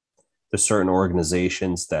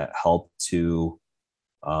organizations that help to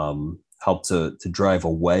drive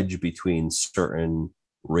a wedge between certain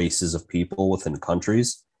races of people within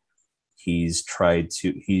countries. He's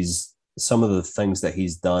some of the things that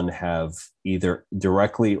he's done have either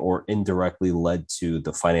directly or indirectly led to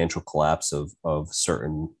the financial collapse of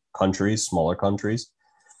certain countries, smaller countries.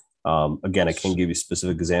 Again, I can't give you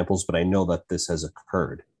specific examples, but I know that this has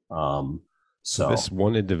occurred. So this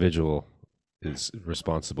one individual is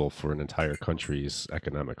responsible for an entire country's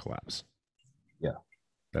economic collapse. Yeah,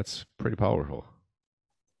 that's pretty powerful.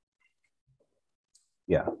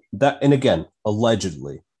 Yeah, that, and again,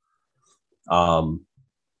 allegedly.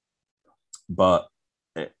 But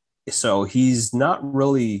so he's not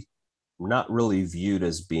really viewed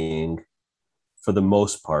as being, for the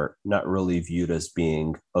most part, not really viewed as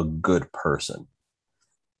being a good person.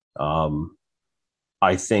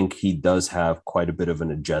 I think he does have quite a bit of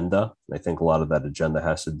an agenda. I think a lot of that agenda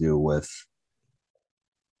has to do with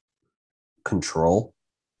control,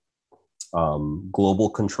 global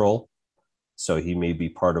control. So he may be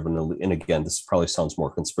part of an elite, and again, this probably sounds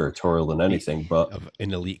more conspiratorial than anything, but of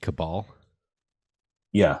an elite cabal.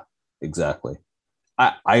 Yeah, exactly.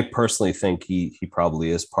 I personally think he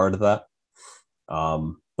probably is part of that.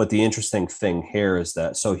 But the interesting thing here is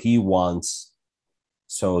that the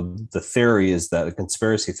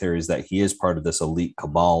conspiracy theory is that he is part of this elite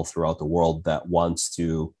cabal throughout the world that wants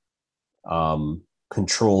to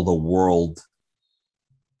control the world.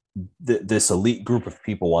 This elite group of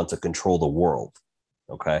people want to control the world.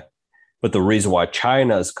 Okay. But the reason why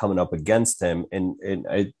China is coming up against him, and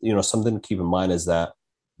something to keep in mind is that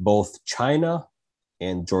both China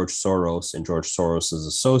and George Soros and George Soros's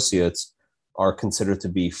associates are considered to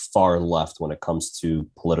be far left when it comes to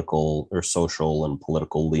political or social and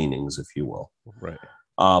political leanings, if you will. Right.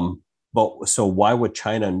 But so why would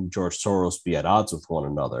China and George Soros be at odds with one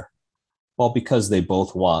another? Well, because they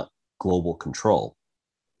both want global control,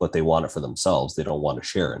 but they want it for themselves. They don't want to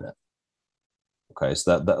share in it. Okay,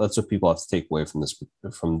 so that's what people have to take away from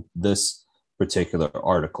this particular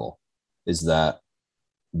article, is that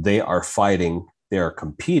they are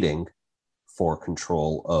competing for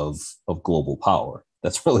control of global power.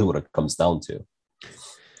 That's really what it comes down to.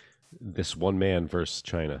 This one man versus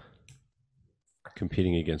China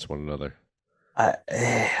competing against one another.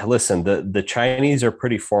 Listen, the Chinese are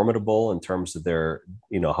pretty formidable in terms of their,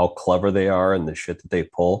 how clever they are and the shit that they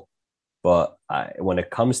pull. But when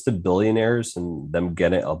it comes to billionaires and them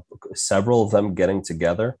several of them getting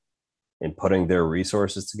together and putting their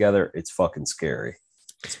resources together, it's fucking scary.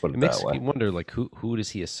 Let's put it that way. Makes me wonder, like, who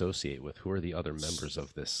does he associate with? Who are the other members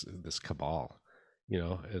of this cabal?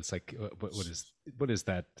 It's like, what is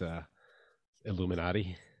that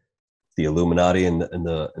Illuminati? The Illuminati and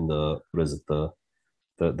the what is it, the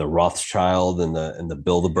Rothschild and the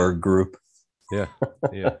Bilderberg group. Yeah.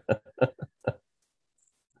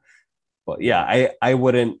 But yeah, I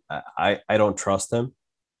wouldn't. I don't trust him.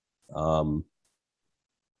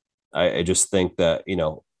 I just think that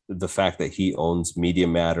the fact that he owns Media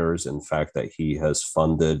Matters and the fact that he has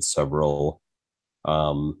funded several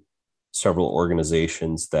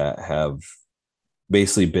organizations that have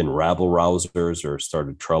basically been rabble rousers or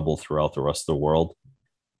started trouble throughout the rest of the world.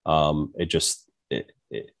 I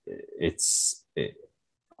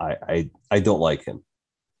don't like him.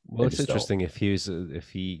 Well, it's interesting if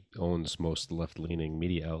he owns most left-leaning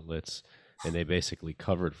media outlets, and they basically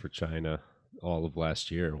covered for China all of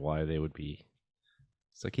last year. Why they would be?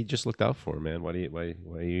 It's like he just looked out for him, man. Why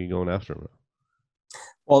are you going after him?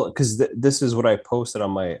 Well, because this is what I posted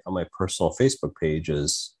on my personal Facebook page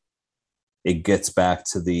is it gets back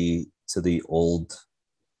to the old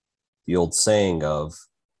saying of,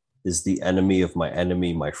 is the enemy of my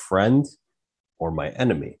enemy my friend or my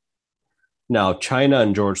enemy? Now, China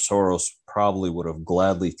and George Soros probably would have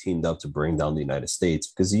gladly teamed up to bring down the United States,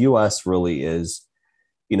 because the US really is,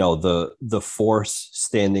 the force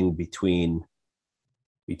standing between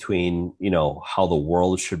how the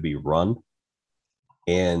world should be run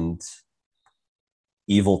and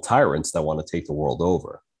evil tyrants that want to take the world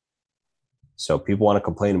over. So people want to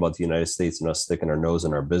complain about the United States and us sticking our nose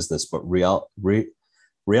in our business, but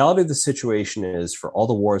reality of the situation is, for all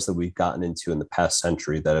the wars that we've gotten into in the past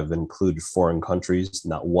century that have included foreign countries,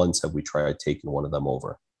 not once have we tried taking one of them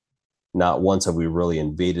over. Not once have we really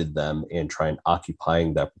invaded them and trying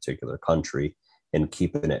occupying that particular country and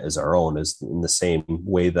keeping it as our own, as in the same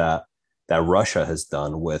way that Russia has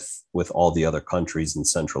done with all the other countries in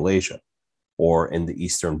Central Asia or in the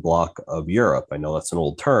Eastern Bloc of Europe. I know that's an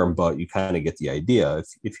old term, but you kind of get the idea.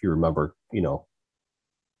 If you remember, the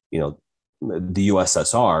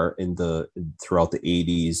USSR throughout the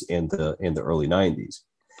 80s and the early 90s.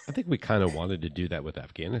 I think we kind of wanted to do that with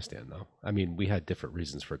Afghanistan, though. I mean, we had different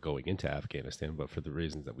reasons for going into Afghanistan, but for the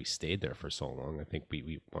reasons that we stayed there for so long, I think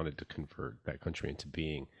we wanted to convert that country into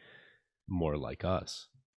being more like us.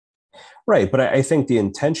 Right, but I think the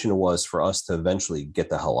intention was for us to eventually get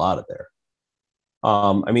the hell out of there.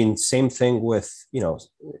 I mean, same thing with,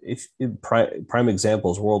 if prime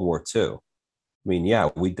example is World War II. I mean, yeah,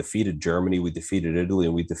 we defeated Germany, we defeated Italy,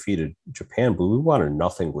 and we defeated Japan, but we wanted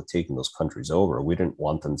nothing with taking those countries over. We didn't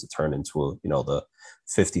want them to turn into the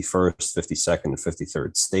 51st, 52nd, and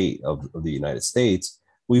 53rd state of the United States.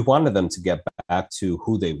 We wanted them to get back to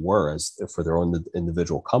who they were as for their own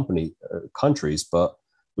individual countries, but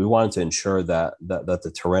we wanted to ensure that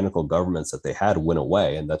the tyrannical governments that they had went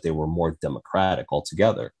away and that they were more democratic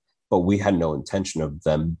altogether. But we had no intention of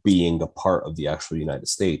them being a part of the actual United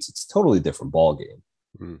States. It's a totally different ballgame.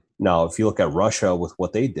 Mm. Now, if you look at Russia with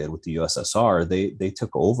what they did with the USSR, they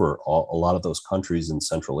took over a lot of those countries in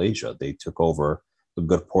Central Asia. They took over a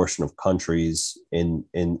good portion of countries in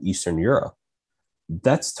Eastern Europe.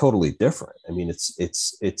 That's totally different. I mean,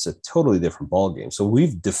 it's a totally different ballgame. So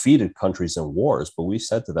we've defeated countries in wars, but we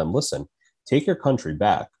said to them, listen, take your country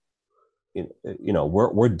back.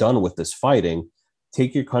 We're done with this fighting.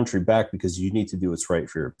 Take your country back because you need to do what's right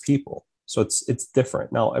for your people. So it's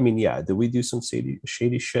different. Now, I mean, yeah, did we do some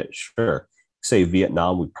shady shit? Sure. Say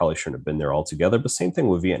Vietnam, we probably shouldn't have been there altogether, but same thing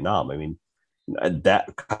with Vietnam. I mean,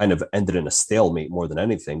 that kind of ended in a stalemate more than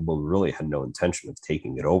anything, but we really had no intention of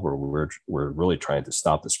taking it over. We're really trying to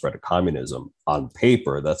stop the spread of communism on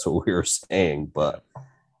paper. That's what we were saying. But,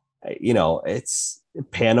 it's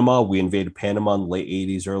Panama. We invaded Panama in the late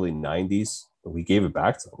 80s, early 90s. We gave it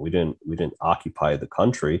back to them. We didn't occupy the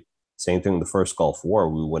country. Same thing with the first Gulf War.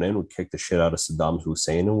 We went in, we kicked the shit out of Saddam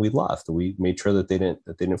Hussein, and we left. We made sure that they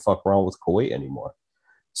didn't fuck around with Kuwait anymore.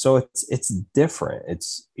 So it's different.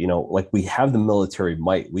 It's like we have the military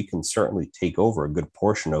might. We can certainly take over a good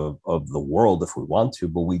portion of the world if we want to,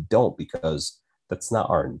 but we don't, because that's not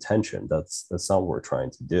our intention. That's not what we're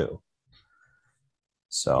trying to do.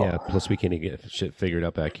 So yeah. Plus, we can't get shit figured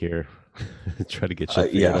out back here. Try to get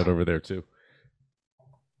shit figured out over there too.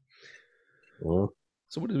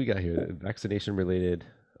 So what do we got here? Vaccination related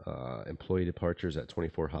employee departures at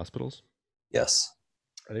 24 hospitals. Yes.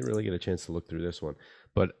 I didn't really get a chance to look through this one,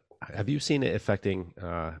 but have you seen it affecting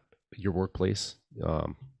your workplace?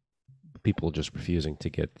 People just refusing to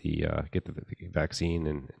get the vaccine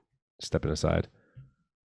and stepping aside.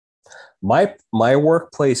 My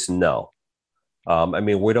workplace, no. I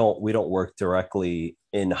mean, we don't work directly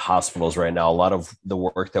in hospitals right now. A lot of the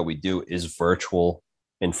work that we do is virtual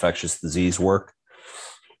infectious disease work.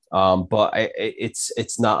 But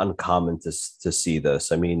it's not uncommon to see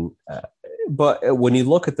this. I mean, but when you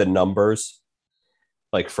look at the numbers,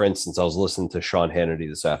 like for instance, I was listening to Sean Hannity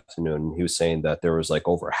this afternoon, and he was saying that there was like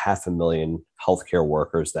over 500,000 healthcare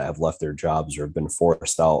workers that have left their jobs or have been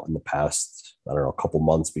forced out in the past, I don't know, a couple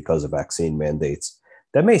months because of vaccine mandates.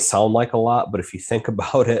 That may sound like a lot, but if you think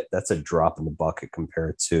about it, that's a drop in the bucket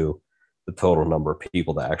compared to the total number of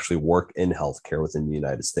people that actually work in healthcare within the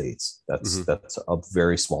United States. That's a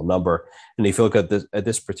very small number. And if you look at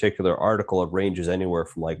this particular article, it ranges anywhere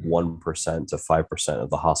from like 1% to 5%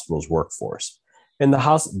 of the hospital's workforce. And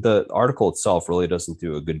the article itself really doesn't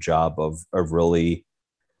do a good job of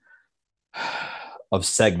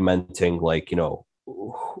segmenting, like,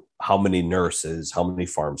 how many nurses, how many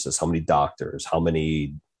pharmacists, how many doctors, how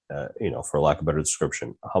many, for lack of a better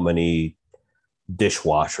description, how many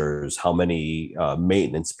dishwashers, how many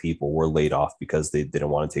maintenance people were laid off because they didn't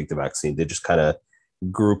want to take the vaccine. They just kind of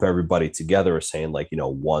group everybody together as saying like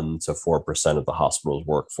 1 to 4% of the hospital's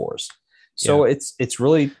workforce. Yeah. So it's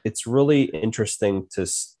really interesting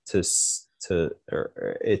to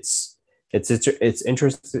or it's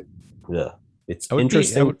interesting. Yeah, it's I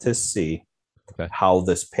interesting would, to see okay. how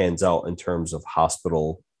this pans out in terms of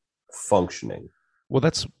hospital functioning. Well,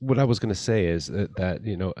 that's what I was going to say is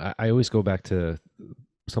that, I always go back to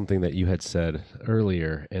something that you had said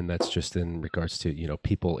earlier, and that's just in regards to,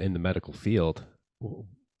 people in the medical field. W-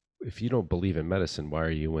 If you don't believe in medicine, why are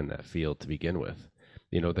you in that field to begin with?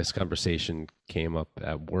 This conversation came up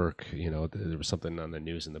at work. There was something on the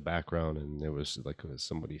news in the background, and there was like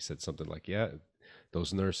somebody said something like, yeah,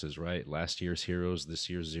 those nurses, right? Last year's heroes, this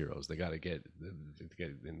year's zeros. They got to get,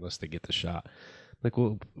 unless they get the shot. Like,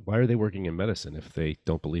 well, why are they working in medicine if they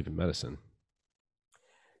don't believe in medicine?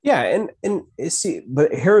 Yeah, and see,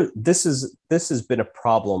 but here this has been a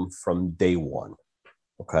problem from day one.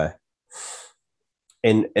 Okay,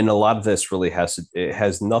 and a lot of this really it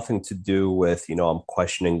has nothing to do with I'm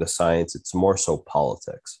questioning the science. It's more so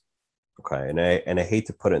politics. Okay, and I hate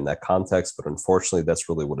to put it in that context, but unfortunately, that's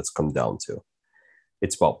really what it's come down to.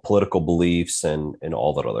 It's about political beliefs and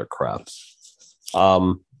all that other crap.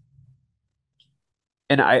 Um,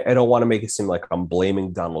 and I don't want to make it seem like I'm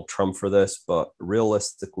blaming Donald Trump for this, but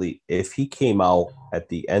realistically, if he came out at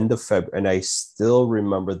the end of February, and I still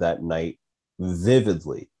remember that night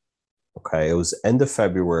vividly, okay, it was end of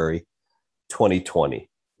February 2020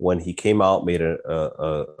 when he came out, made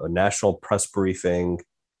a national press briefing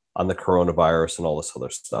on the coronavirus and all this other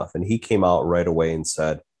stuff. And he came out right away and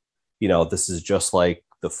said, this is just like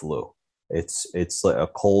the flu. It's like a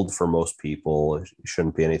cold for most people. It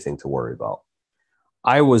shouldn't be anything to worry about.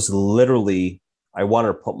 I was literally, I wanted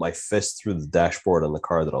to put my fist through the dashboard on the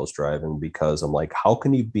car that I was driving because I'm like, how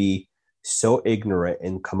can you be so ignorant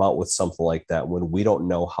and come out with something like that when we don't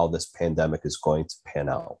know how this pandemic is going to pan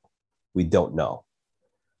out? We don't know.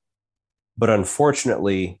 But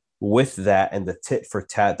unfortunately, with that and the tit for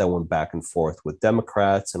tat that went back and forth with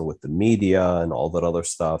Democrats and with the media and all that other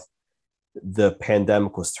stuff, the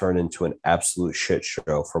pandemic was turned into an absolute shit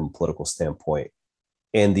show from a political standpoint.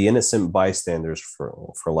 And the innocent bystanders,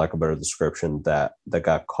 for lack of a better description, that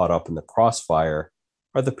got caught up in the crossfire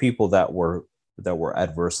are the people that were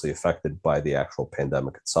adversely affected by the actual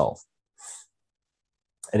pandemic itself.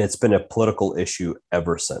 And it's been a political issue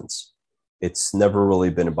ever since. It's never really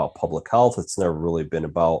been about public health. It's never really been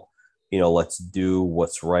about, let's do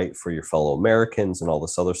what's right for your fellow Americans and all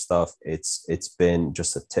this other stuff. It's been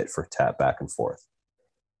just a tit for tat back and forth.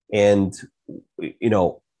 And you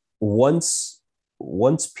know, once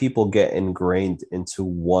people get ingrained into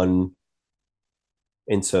one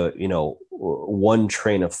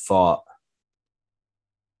train of thought,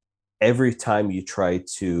 every time you try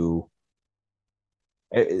to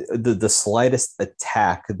the slightest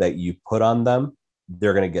attack that you put on them,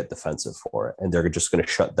 they're going to get defensive for it, and they're just going to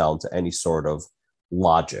shut down to any sort of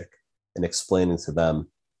logic and explaining to them,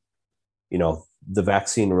 the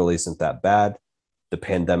vaccine really isn't that bad. The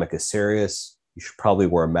pandemic is serious. You should probably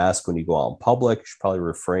wear a mask when you go out in public. You should probably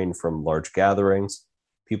refrain from large gatherings.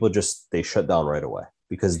 People they shut down right away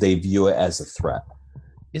because they view it as a threat.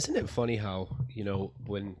 Isn't it funny how,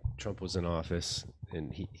 when Trump was in office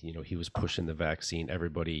and he was pushing the vaccine,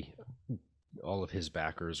 everybody, all of his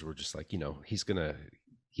backers were just like, he's gonna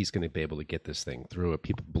be able to get this thing through it.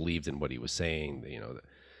 People believed in what he was saying.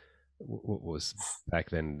 What was back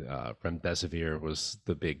then, remdesivir was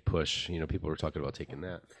the big push. People were talking about taking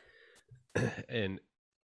that. And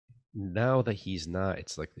now that he's not,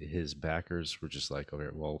 it's like his backers were just like, okay,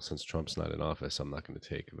 well, since Trump's not in office, I'm not going to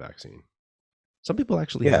take a vaccine. Some people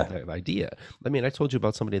actually have Yeah, that idea. I mean, I told you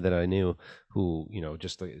about somebody that I knew who,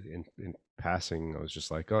 just in passing, I was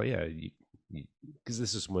just like, oh yeah, because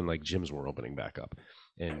this is when like gyms were opening back up,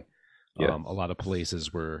 and yeah, a lot of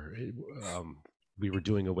places were, we were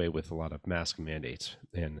doing away with a lot of mask mandates,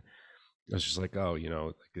 and I was just like, oh,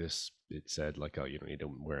 like this, it said like, oh, you don't need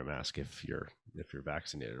to wear a mask if you're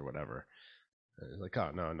vaccinated or whatever. Like,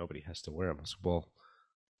 oh no, nobody has to wear them. I was, well,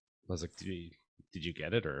 I was like, did you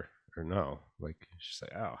get it or no? Like, she's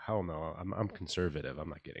like, oh hell no, I'm conservative. I'm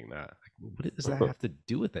not getting that. Like, what does that have to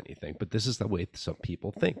do with anything? But this is the way some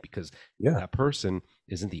people think because yeah. that person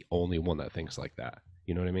isn't the only one that thinks like that.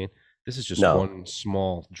 You know what I mean? This is just No, one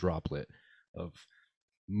small droplet of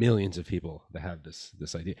millions of people that have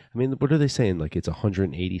this idea. I mean, what are they saying? Like it's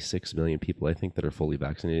 186 million people, I think, that are fully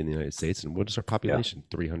vaccinated in the United States, and what is our yeah, population?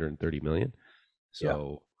 330 million. yeah,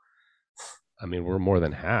 So, I mean, we're more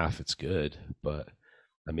than half. It's good, but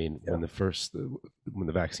I mean, yeah, when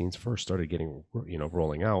the vaccines first started getting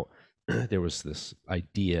rolling out, there was this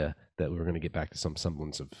idea that we were going to get back to some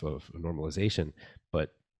semblance of normalization,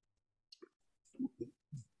 but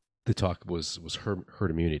the talk was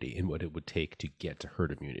herd immunity and what it would take to get to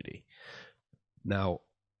herd immunity. Now,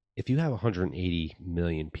 if you have 180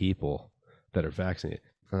 million people that are vaccinated,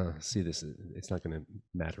 see this, it's not going to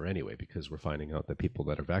matter anyway, because we're finding out that people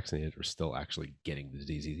that are vaccinated are still actually getting the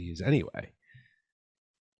disease anyway.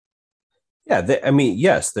 Yeah, I mean,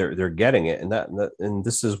 yes, they're getting it, and and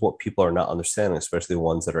this is what people are not understanding, especially the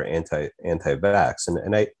ones that are anti-vax.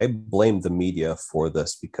 And I blame the media for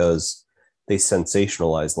this because they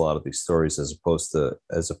sensationalize a lot of these stories as opposed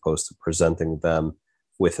to presenting them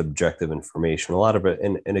with objective information. A lot of it,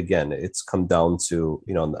 and again, it's come down to,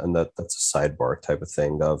 and that's a sidebar type of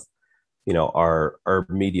thing of, our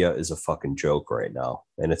media is a fucking joke right now,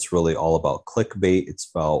 and it's really all about clickbait. It's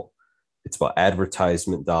about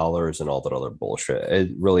advertisement dollars and all that other bullshit.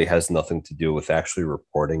 It really has nothing to do with actually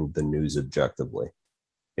reporting the news objectively.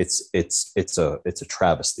 It's a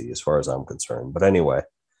travesty as far as I'm concerned. But anyway,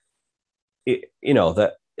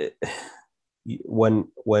 that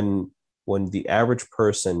when the average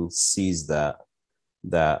person sees that,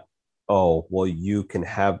 oh well, you can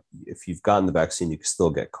have, if you've gotten the vaccine you can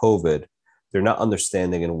still get COVID, they're not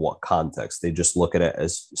understanding in what context. They just look at it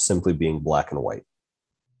as simply being black and white,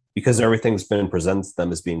 because everything's been presented to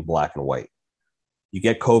them as being black and white. You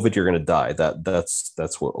get COVID, you're going to die.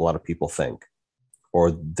 That's what a lot of people think,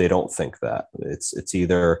 or they don't think that. It's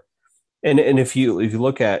either, and if you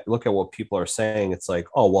look at what people are saying, it's like,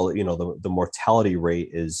 oh well, the mortality rate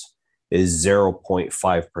is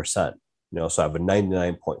 0.5%. So I have a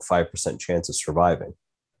 99.5% chance of surviving.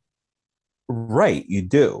 Right, you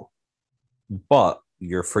do, but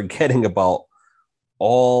you're forgetting about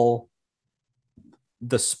all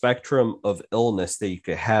the spectrum of illness that you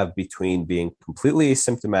could have between being completely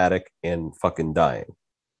asymptomatic and fucking dying.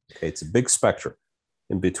 Okay, it's a big spectrum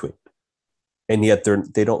in between, and yet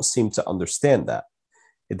they don't seem to understand that.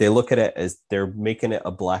 They look at it as they're making it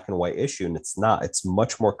a black and white issue, and it's not. It's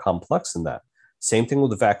much more complex than that. Same thing with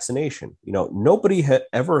the vaccination. Nobody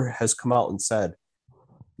ever has come out and said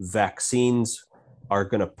vaccines are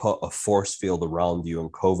going to put a force field around you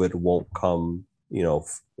and COVID won't come,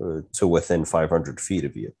 to within 500 feet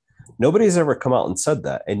of you. Nobody's ever come out and said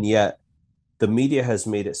that. And yet the media has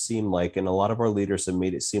made it seem like, and a lot of our leaders have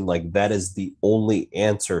made it seem like that is the only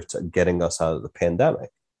answer to getting us out of the pandemic.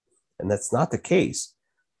 And that's not the case.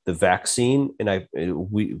 The vaccine, and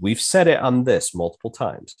we've said it on this multiple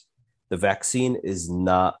times, the vaccine does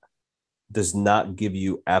not give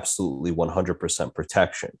you absolutely 100%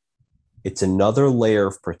 protection. It's another layer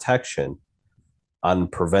of protection on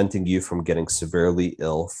preventing you from getting severely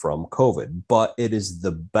ill from COVID, but it is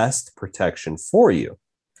the best protection for you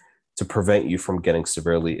to prevent you from getting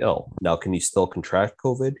severely ill. Now, can you still contract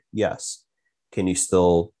COVID? Yes. Can you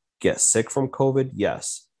still get sick from COVID?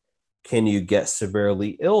 Yes. Can you get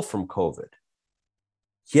severely ill from COVID?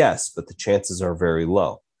 Yes, but the chances are very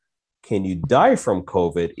low. Can you die from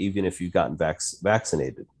COVID even if you've gotten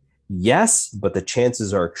vaccinated? Yes, but the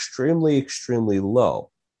chances are extremely, extremely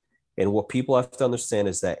low. And what people have to understand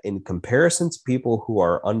is that in comparison to people who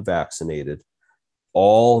are unvaccinated,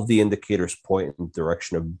 all the indicators point in the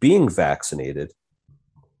direction of being vaccinated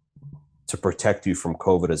to protect you from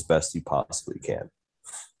COVID as best you possibly can.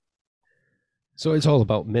 So it's all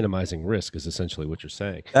about minimizing risk, is essentially what you're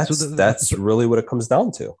saying. That's really what it comes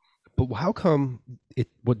down to. But how come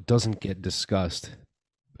what doesn't get discussed?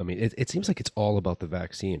 I mean, it seems like it's all about the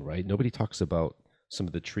vaccine, right? Nobody talks about some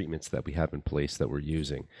of the treatments that we have in place that we're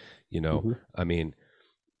using. Mm-hmm. I mean,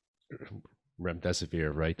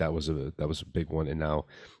 remdesivir, right? That was a big one. And now,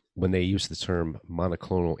 when they use the term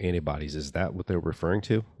monoclonal antibodies, is that what they're referring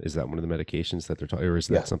to? Is that one of the medications that they're talking, or is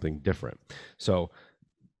that something different? So,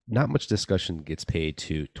 not much discussion gets paid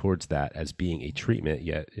towards that as being a treatment,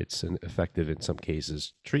 yet it's an effective, in some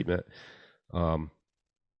cases, treatment.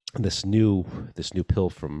 This new pill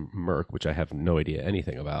from Merck, which I have no idea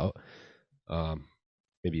anything about.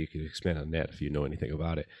 Maybe you could expand on that if you know anything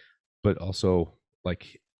about it. But also,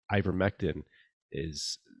 like, ivermectin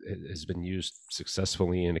has been used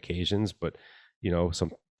successfully in occasions, but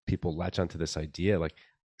some people latch onto this idea. Like,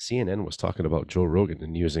 CNN was talking about Joe Rogan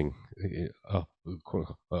and using a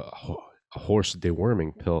horse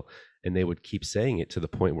deworming pill, and they would keep saying it to the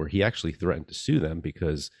point where he actually threatened to sue them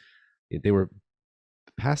because they were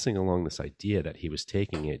passing along this idea that he was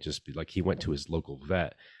taking it, just like he went to his local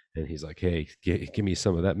vet and he's like, hey, give me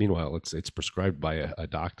some of that. Meanwhile, it's prescribed by a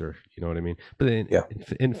doctor. You know what I mean? But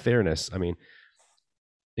in fairness, I mean,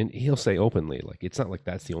 and he'll say openly, like, it's not like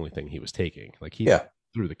that's the only thing he was taking. Like, he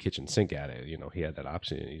threw the kitchen sink at it. He had that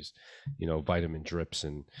option. He's, vitamin drips,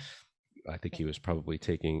 and I think he was probably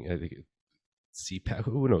taking, CPAP.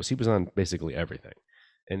 Who knows? He was on basically everything,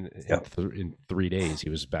 and Yeah. in 3 days he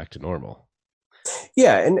was back to normal.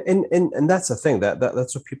 Yeah, and that's the thing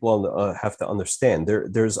that's what people have to understand.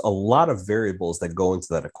 There's a lot of variables that go into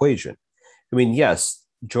that equation. I mean, yes,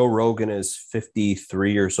 Joe Rogan is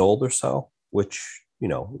 53 years old or so, which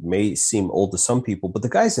may seem old to some people, but the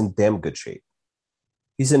guy's in damn good shape.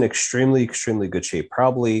 He's in extremely, extremely good shape,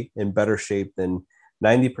 probably in better shape than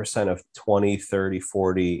 90% of 20, 30,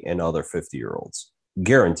 40, and other 50-year-olds.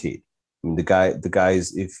 Guaranteed. I mean, the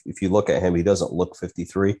guy's, if you look at him, he doesn't look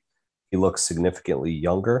 53. He looks significantly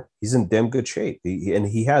younger. He's in damn good shape. And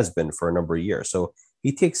he has been for a number of years. So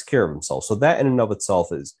he takes care of himself. So that in and of itself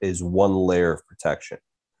is one layer of protection.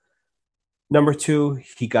 Number two,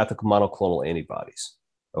 he got the monoclonal antibodies.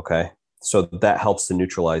 Okay. So that helps to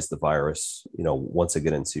neutralize the virus, once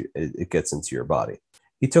it gets into your body.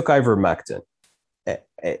 He took ivermectin.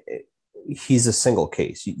 He's a single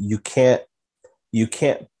case. You can't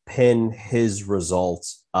pin his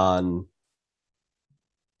results on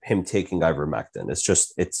him taking ivermectin.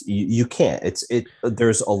 You can't.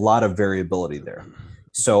 There's a lot of variability there.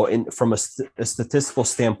 So from a statistical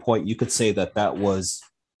standpoint, you could say that was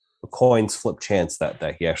a coin's flip chance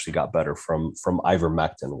that he actually got better from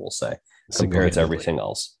ivermectin, we'll say, compared to everything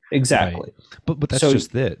else. Exactly. Right. But that's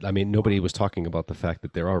just it. I mean, nobody was talking about the fact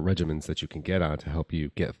that there are regimens that you can get on to help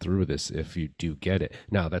you get through this if you do get it.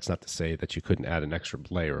 Now, that's not to say that you couldn't add an extra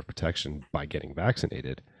layer of protection by getting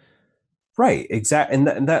vaccinated. Right, exactly,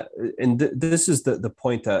 this is the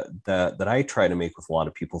point that I try to make with a lot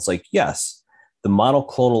of people. It's like, yes, the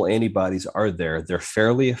monoclonal antibodies are there; they're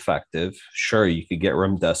fairly effective. Sure, you could get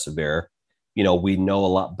remdesivir. We know a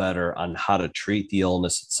lot better on how to treat the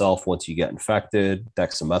illness itself once you get infected.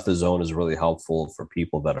 Dexamethasone is really helpful for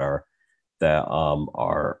people that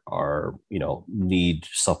need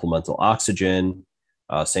supplemental oxygen.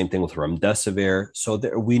 Same thing with remdesivir. So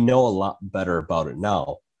we know a lot better about it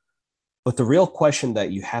now. But the real question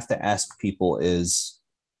that you have to ask people is,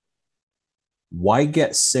 why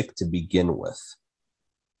get sick to begin with?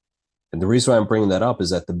 And the reason why I'm bringing that up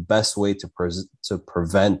is that the best way to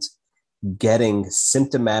prevent getting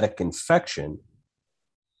symptomatic infection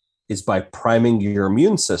is by priming your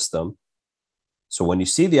immune system. So when you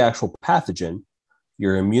see the actual pathogen,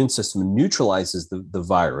 your immune system neutralizes the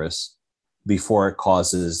virus before it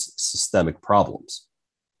causes systemic problems.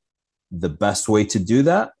 The best way to do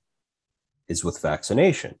that is with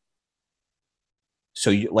vaccination.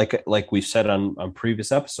 So like we've said on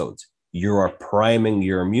previous episodes, you are priming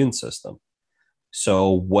your immune system.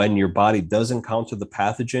 So when your body does encounter the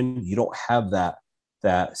pathogen, you don't have that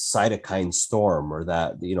cytokine storm or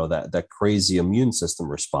that crazy immune system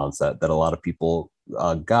response that a lot of people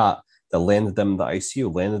got, that landed them in the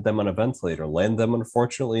ICU, landed them on a ventilator, landed them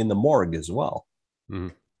unfortunately in the morgue as well. Mm-hmm.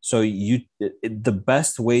 So the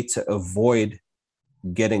best way to avoid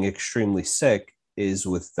getting extremely sick is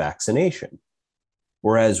with vaccination.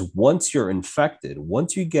 Whereas once you're infected,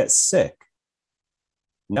 once you get sick,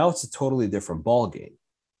 now it's a totally different ballgame.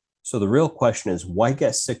 So the real question is, why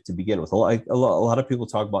get sick to begin with? A lot of people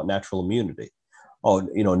talk about natural immunity. Oh,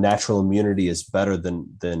 natural immunity is better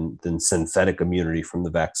than synthetic immunity from the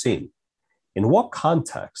vaccine. In what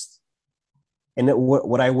context? And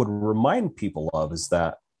what I would remind people of is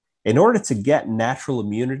that in order to get natural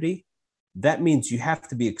immunity, that means you have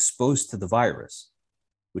to be exposed to the virus,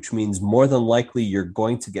 which means more than likely you're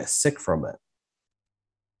going to get sick from it,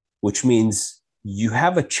 which means you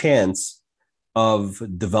have a chance of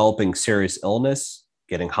developing serious illness,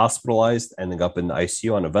 getting hospitalized, ending up in the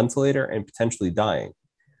ICU on a ventilator, and potentially dying.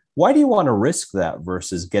 Why do you want to risk that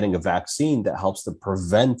versus getting a vaccine that helps to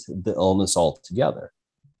prevent the illness altogether?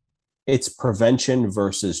 It's prevention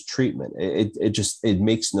versus treatment. It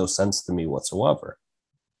makes no sense to me whatsoever.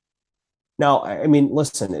 Now, I mean,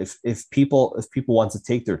 listen, if people want to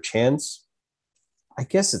take their chance, I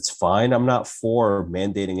guess it's fine. I'm not for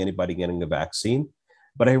mandating anybody getting a vaccine,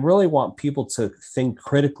 but I really want people to think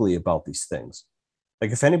critically about these things.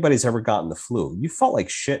 Like, if anybody's ever gotten the flu, you felt like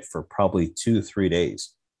shit for probably 2-3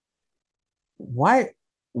 days. Why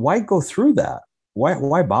go through that?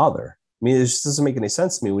 Why bother? I mean, it just doesn't make any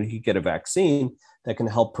sense to me when you get a vaccine that can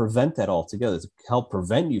help prevent that altogether, to help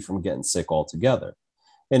prevent you from getting sick altogether.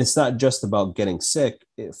 And it's not just about getting sick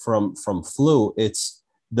from flu. It's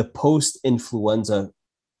the post-influenza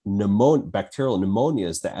bacterial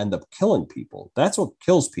pneumonias that end up killing people. That's what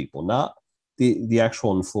kills people, not the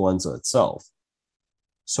actual influenza itself.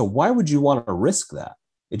 So why would you want to risk that?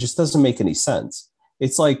 It just doesn't make any sense.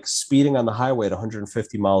 It's like speeding on the highway at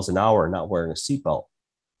 150 miles an hour and not wearing a seatbelt.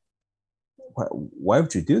 Why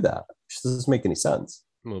would you do that? It just doesn't make any sense.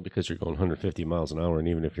 Well, because you're going 150 miles an hour, and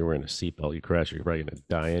even if you're wearing a seatbelt, you crash, you're probably going to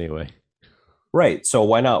die anyway. Right. So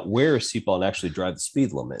why not wear a seatbelt and actually drive the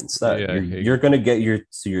speed limit instead? Yeah, You're going to get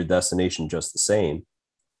to your destination just the same,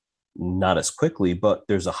 not as quickly, but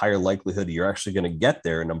there's a higher likelihood you're actually going to get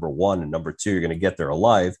there. Number one, and number two, you're going to get there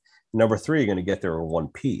alive. Number three, you're going to get there in one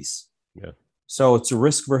piece. yeah, So it's a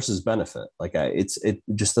risk versus benefit. It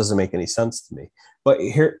just doesn't make any sense to me. But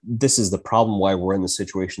here, this is the problem why we're in the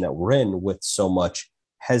situation that we're in with so much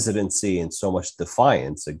hesitancy and so much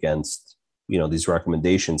defiance against these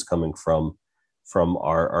recommendations coming from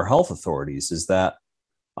our health authorities. Is that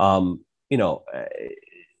um, you know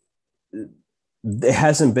it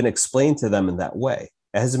hasn't been explained to them in that way.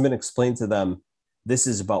 It hasn't been explained to them. This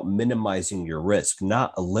is about minimizing your risk,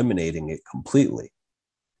 not eliminating it completely.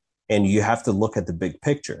 And you have to look at the big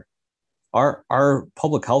picture. Our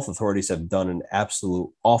public health authorities have done an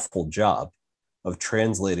absolute awful job of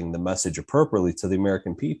translating the message appropriately to the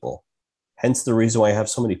American people. Hence the reason why I have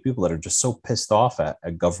so many people that are just so pissed off at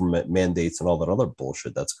government mandates and all that other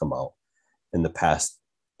bullshit that's come out in the past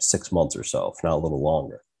 6 months or so, if not a little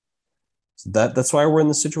longer. So that's why we're in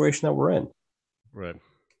the situation that we're in. right.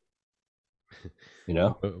 You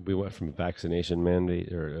know, We went from vaccination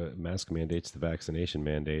mandate or mask mandates to vaccination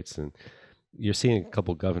mandates, and you're seeing a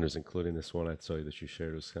couple governors, including this one I saw you that you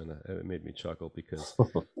shared, was kind of it made me chuckle because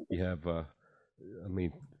you have, I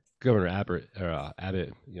mean, Governor Abbott,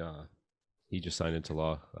 yeah, he just signed into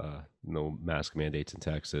law no mask mandates in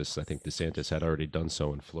Texas. I think DeSantis had already done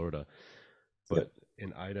so in Florida, but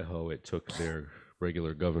in Idaho, it took their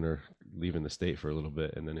regular governor leaving the state for a little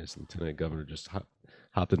bit, and then his lieutenant governor just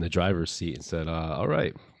hopped in the driver's seat and said, "All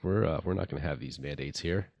right, we're not going to have these mandates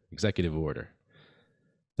here. Executive order."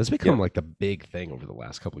 That's become yep, like the big thing over the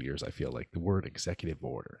last couple of years. I feel like the word executive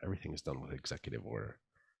order. Everything is done with executive order.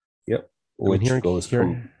 yep. I mean, Which goes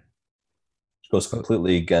uh,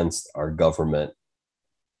 completely against our government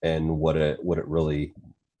and what it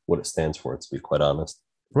stands for. To be quite honest.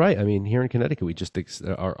 right. I mean, here in Connecticut, we just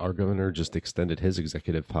our governor just extended his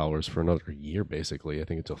executive powers for another year, basically. I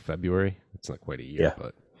think until February. It's not quite a year, Yeah,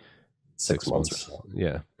 but 6 months or 6 months. so.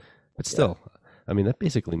 Yeah, but Yeah. still, I mean, that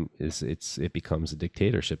basically it becomes a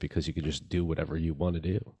dictatorship because you can just do whatever you want to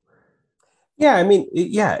do. Yeah, I mean,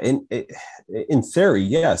 yeah, in theory,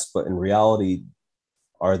 yes, but in reality,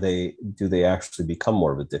 do they actually become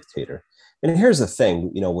more of a dictator? And here's the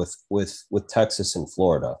thing, with Texas and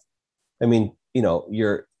Florida. I mean,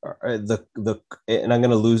 you're the and I'm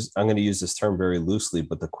going to use this term very loosely,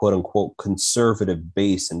 but the quote unquote conservative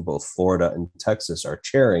base in both Florida and Texas are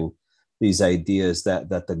chairing these ideas that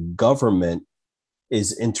the government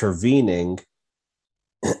is intervening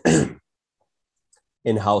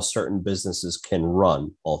in how certain businesses can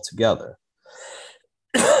run altogether.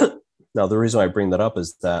 Now, the reason I bring that up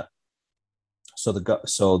is that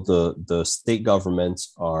the state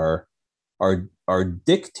governments are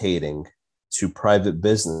dictating to private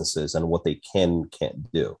businesses and what they can and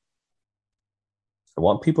can't do. I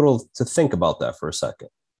want people to think about that for a second.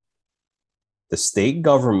 The state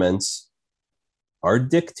governments are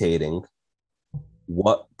dictating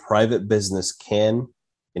what private business can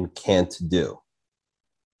and can't do.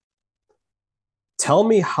 Tell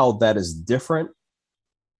me how that is different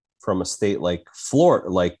from a state like Florida,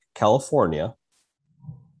 like California,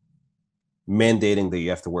 mandating that you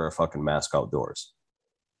have to wear a fucking mask outdoors,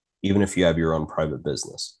 even if you have your own private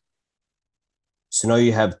business. So now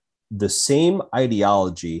you have the same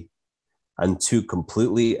ideology on two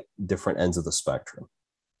completely different ends of the spectrum.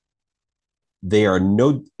 They are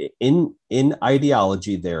no in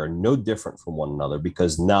ideology, they are no different from one another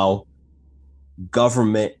because now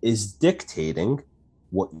government is dictating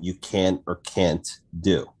what you can or can't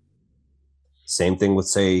do. Same thing with,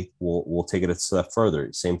 say, we'll take it a step further.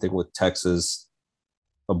 Same thing with Texas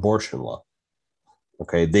abortion law.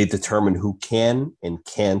 Okay, they determine who can and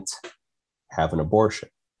can't have an abortion.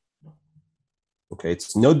 Okay,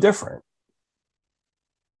 it's no different.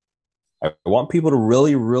 I want people to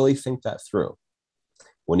really, really think that through.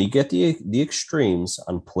 When you get the extremes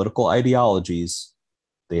on political ideologies,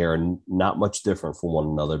 they are not much different from one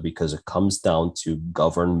another because it comes down to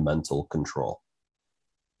governmental control.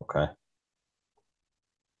 Okay.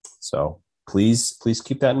 So please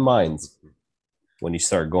keep that in mind when you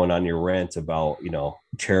start going on your rant about,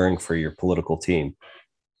 cheering for your political team.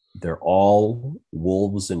 They're all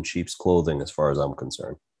wolves in sheep's clothing as far as I'm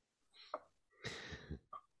concerned.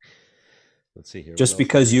 Let's see here. What Just else?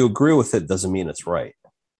 because you agree with it doesn't mean it's right.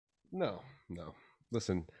 No, no.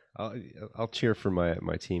 Listen, I'll I'll cheer for my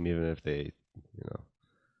team even if they, you know.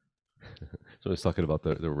 So I was talking about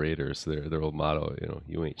the Raiders, their old motto,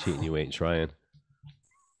 you ain't cheating, you ain't trying.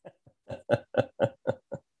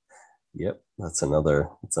 Yep, that's another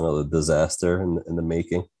disaster in the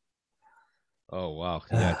making. Oh wow,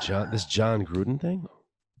 yeah, this John Gruden thing.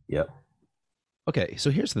 Yep. Okay, so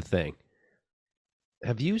here's the thing: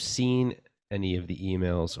 have you seen any of the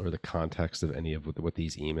emails or the context of any of what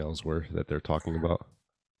these emails were that they're talking about?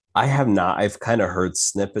 I have not. I've kind of heard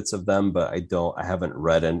snippets of them, but I haven't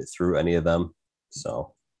read through any of them.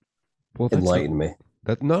 So Well, that's not enlighten me.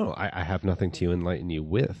 that. No, I have nothing to enlighten you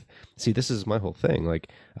with. See, this is my whole thing. Like,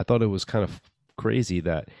 I thought it was kind of crazy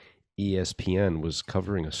that ESPN was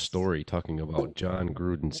covering a story talking about John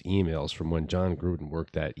Gruden's emails from when John Gruden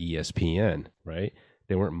worked at ESPN, right?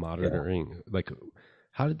 They weren't Yeah. monitoring. Like,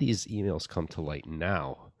 how did these emails come to light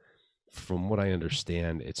now? From what I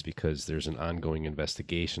understand, it's because there's an ongoing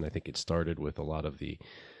investigation. I think it started with a lot of the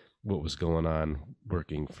what was going on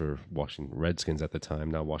working for Washington Redskins at the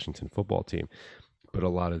time, now Washington football team. But a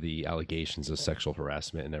lot of the allegations of sexual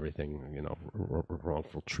harassment and everything,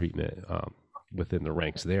 wrongful treatment within the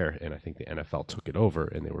ranks there, and I think the NFL took it over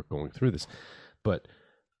and they were going through this. But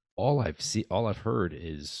all I've heard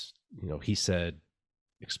is, he said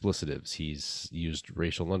explicitives, he's used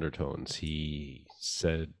racial undertones, he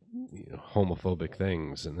said homophobic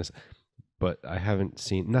things, and this, but I haven't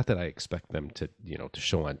seen, not that I expect them to, to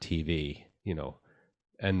show on TV,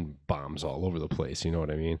 and bombs all over the place, you know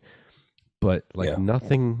what I mean? But like Yeah.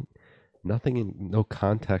 nothing in no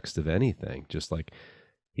context of anything. Just like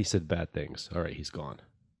he said bad things. All right, he's gone.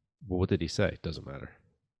 Well, what did he say? Doesn't matter.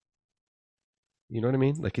 You know what I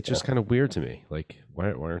mean? Like it's Yeah. just kind of weird to me. Like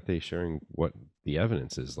why aren't they sharing what the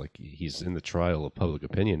evidence is? Like he's in the trial of public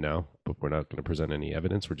opinion now, but we're not going to present any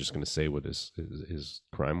evidence. We're just going to say what his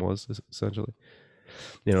crime was essentially.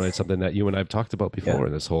 It's something that you and I've talked about Yeah. before.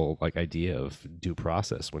 This whole like idea of due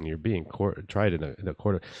process when you're being tried in a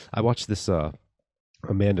court. I watched this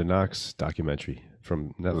Amanda Knox documentary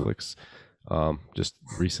from Mm. Netflix just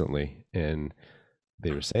recently, and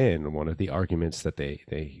they were saying one of the arguments that they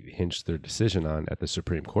hinged their decision on at the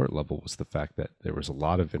Supreme Court level was the fact that there was a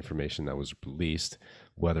lot of information that was released,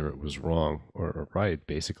 whether it was wrong or right.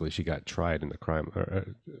 Basically, she got tried in the crime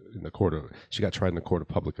in the court of she got tried in the court of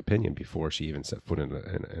public opinion before she even set foot in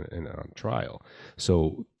on trial.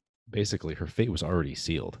 So basically, her fate was already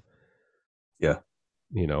sealed. Yeah.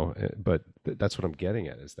 But that's what I'm getting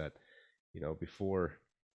at is that before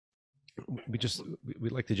we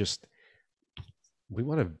like to just we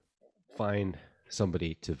want to find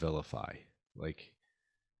somebody to vilify. Like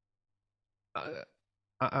uh,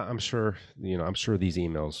 I'm sure I'm sure these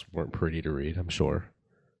emails weren't pretty to read. I'm sure,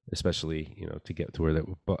 especially to get to where that.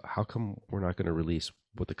 But how come we're not going to release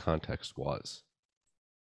what the context was?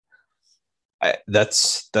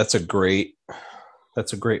 That's a great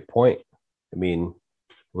point. I mean,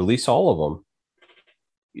 release all of them.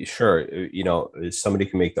 Sure, somebody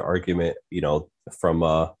can make the argument, from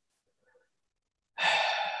what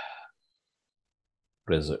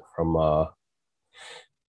is it? From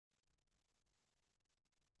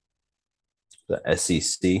the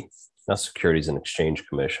SEC, not Securities and Exchange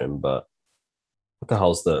Commission, but what the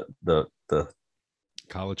hell's the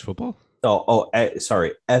College football?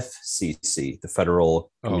 sorry, FCC, the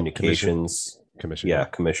Federal Oh, commission, Communications, commission. yeah, Yeah.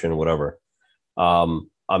 Commission, whatever.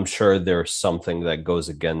 I'm sure there's something that goes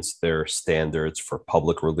against their standards for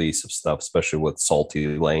public release of stuff, especially with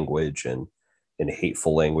salty language and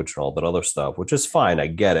hateful language and all that other stuff, which is fine. I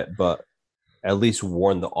get it, but at least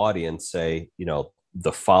warn the audience, say,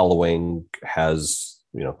 the following has,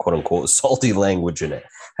 quote unquote, salty language in it,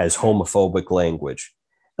 has homophobic language.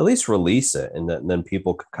 At least release it, and then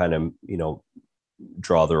people can kind of,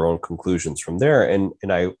 draw their own conclusions from there. And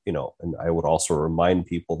I would also remind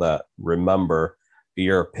people that, remember,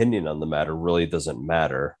 your opinion on the matter really doesn't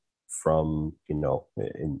matter from, in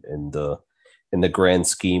the grand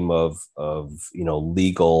scheme of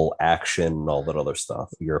legal action and all that other stuff.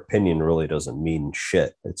 Your opinion really doesn't mean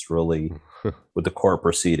shit. It's really with the court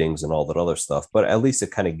proceedings and all that other stuff. But at least it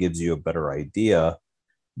kind of gives you a better idea.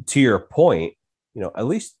 To your point, at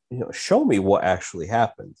least show me what actually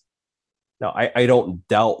happened. Now, I don't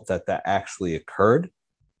doubt that that actually occurred,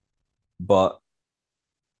 but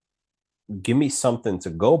give me something to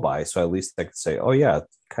go by, so at least I could say, oh yeah,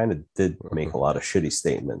 kind of did make a lot of shitty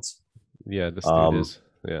statements. Yeah, this dude Um, is.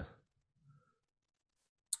 Yeah.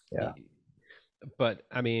 yeah, But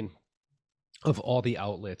I mean, of all the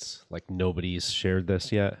outlets, like nobody's shared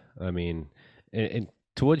this yet. I mean, and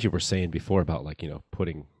to what you were saying before about like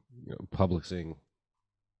putting publishing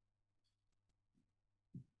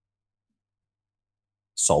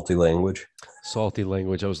salty language, salty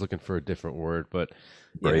language. I was looking for a different word, but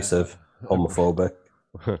yeah, abrasive, homophobic.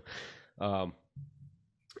 um,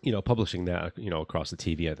 publishing that, across the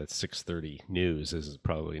TV at that 6:30 news is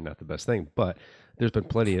probably not the best thing. But there's been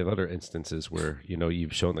plenty of other instances where,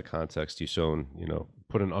 you've shown the context, you've shown,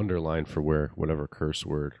 put an underline for where whatever curse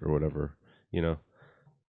word or whatever, you know.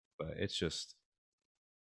 But it's just,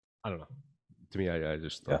 I don't know. To me, I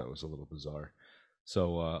just thought Yeah. that was a little bizarre.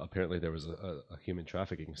 So apparently there was a human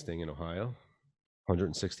trafficking sting in Ohio.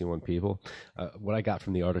 161 people. What I got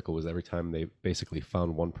from the article was every time they basically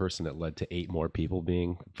found one person, it led to 8 more people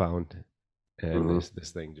being found, and Hmm.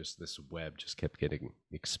 this web just kept getting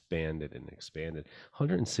expanded and expanded.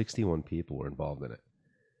 161 people were involved in it.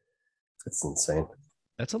 It's insane.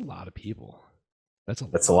 That's a lot of people. That's a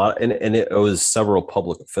That's a lot of lot, and people. it was several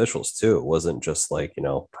public officials too. It wasn't just like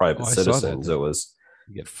Oh, private I saw that. citizens. It was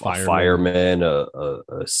You get a firemen. fireman,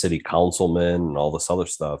 a city councilman, and all this other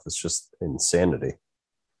stuff. It's just insanity.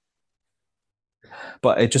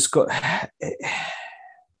 But it just go,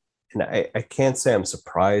 and I can't say I'm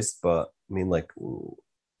surprised, but I mean, like,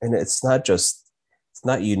 and it's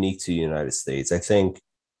not unique to the United States. I think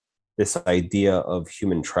this idea of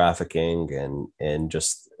human trafficking and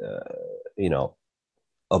just you know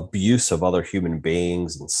abuse of other human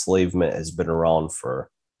beings, enslavement has been around for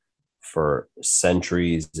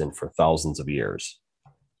centuries and for thousands of years.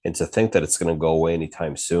 And to think that it's going to go away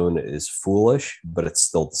anytime soon is foolish, but it's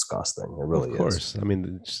still disgusting. It Of really is. course. I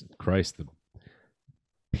mean, Christ, the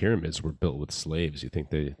pyramids were built with slaves. You think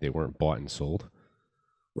they weren't bought and sold?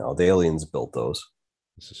 No, the aliens built those.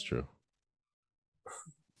 This is true.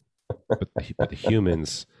 But the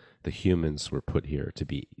humans were put here to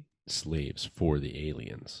be slaves for the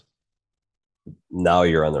aliens. Now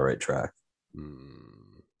you're on the right track.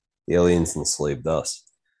 Mm, The aliens enslaved us.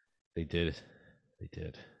 they did. They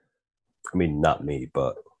did. I mean, not me,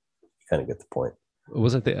 but you kind of get the point.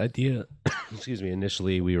 Wasn't the idea? Excuse me.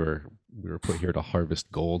 Initially, we were put here to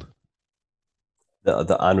harvest gold.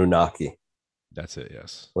 The Anunnaki, That's it.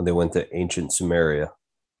 Yes. when they went to ancient Sumeria.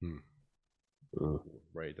 Hmm. Mm.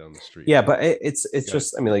 Right down the street. Yeah, but it's You got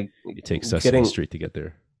just, I mean, like, You take Sesame getting Street to get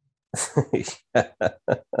there.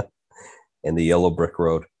 and the yellow brick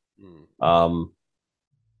road. Mm. Um,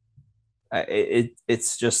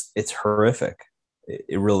 it's just, it's horrific.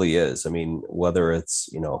 It really is. I mean, whether it's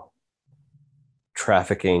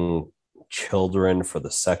trafficking children for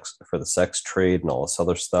the sex trade and all this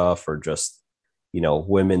other stuff, or just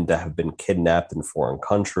women that have been kidnapped in foreign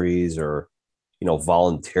countries, or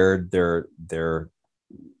volunteered their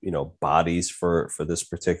bodies for this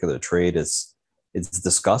particular trade, it's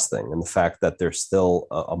disgusting. And the fact that there's still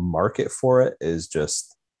a market for it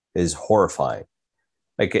is horrifying.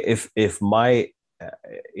 Like, if my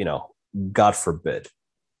you know god forbid,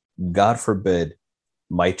 god forbid,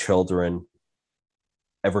 my children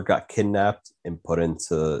ever got kidnapped and put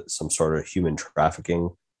into some sort of human trafficking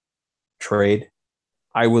trade,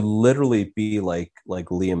 I would literally be like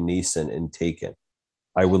Liam Neeson in Taken.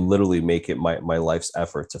 I would literally make it my life's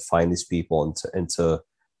effort to find these people and to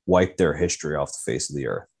wipe their history off the face of the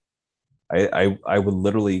earth. I would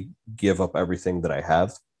literally give up everything that I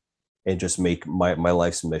have and just make my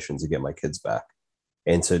life's mission to get my kids back,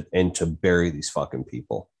 and to bury these fucking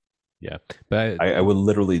people. Yeah, but I would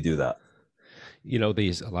literally do that.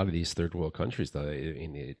 these a lot of these third world countries, though, I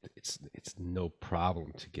mean, it's no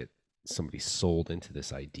problem to get somebody sold into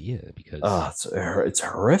this idea because It's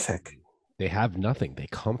horrific. they have nothing. They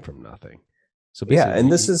come from nothing. So Yeah, basically, and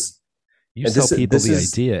you sell people this the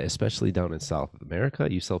is idea, especially down in South America.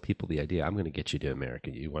 You sell people the idea. I'm going to get you to America.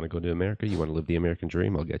 You want to go to America? You want to live the American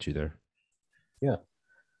dream? I'll get you there. yeah.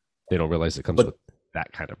 They don't realize it comes with But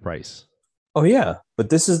that kind of price. oh yeah, but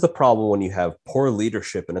this is the problem when you have poor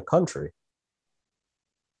leadership in a country.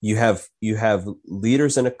 You have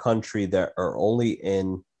leaders in a country that are only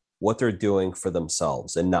in what they're doing for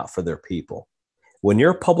themselves and not for their people. When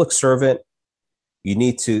you're a public servant,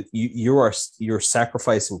 you're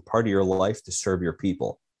sacrificing part of your life to serve your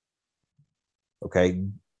people. Okay?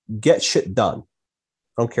 Get shit done.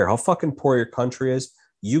 I don't care how fucking poor your country is,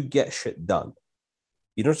 you get shit done.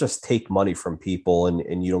 You don't just take money from people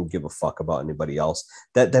and you don't give a fuck about anybody else.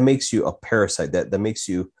 That makes you a parasite. That makes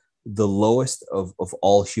you the lowest of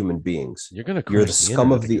all human beings. You're going to You're the crash the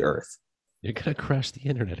scum internet of the again. earth. You're going to crash the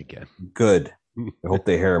internet again. Good. I hope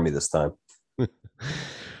they hear me this time.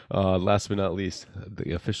 Last but not least,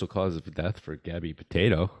 the official cause of death for Gabby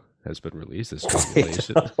Potato has been released as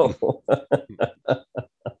strangulation.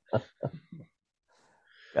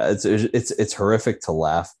 Yeah, it's horrific to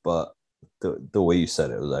laugh, but the way you said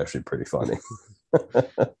it was actually pretty funny.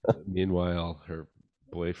 Meanwhile, her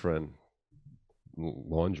boyfriend,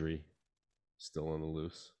 Laundry, still on the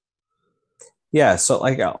loose. Yeah, so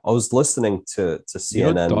like I was listening to You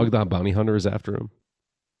know, CNN. Dog Bounty Hunter is after him.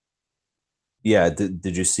 Yeah,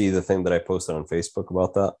 did you see the thing that I posted on Facebook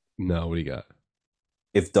about that? No, what do you got?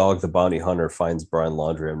 If Dog the Bounty Hunter finds Brian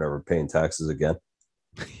Laundrie, I'm never paying taxes again.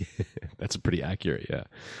 That's pretty accurate. Yeah.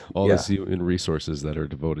 All Yeah. this human resources that are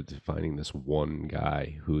devoted to finding this one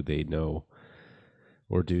guy who they know,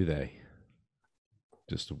 or do they?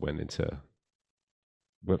 Just went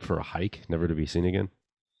for a hike, never to be seen again.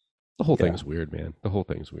 The whole Yeah. thing's weird, man. The whole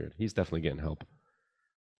thing's weird. He's definitely getting help.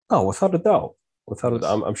 Oh, without a doubt. Without Yes.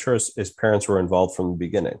 I'm sure his parents were involved from the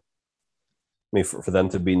beginning. I mean, for them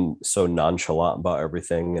to be so nonchalant about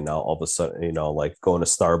everything, and now all of a sudden, like going to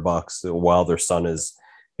Starbucks while their son is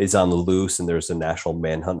on the loose, and there's a national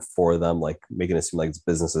manhunt for them, like making it seem like it's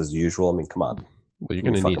business as usual. I mean, come on. Well, you're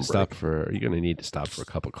Give me gonna a need to fucking stop break. for you're gonna need to stop for a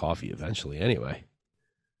cup of coffee eventually, anyway.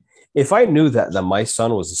 If I knew that my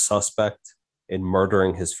son was a suspect in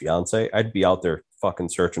murdering his fiance, I'd be out there fucking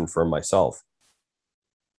searching for him myself.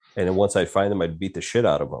 And then once I'd find him, I'd beat the shit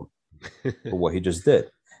out of him for what he just did.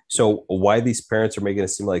 So why these parents are making it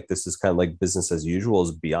seem like this is kind of like business as usual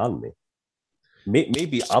is beyond me.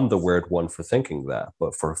 Maybe I'm the weird one for thinking that,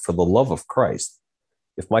 but for the love of Christ,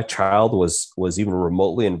 if my child was even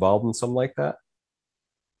remotely involved in something like that,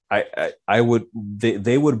 I would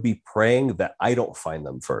they would be praying that I don't find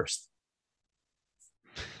them first.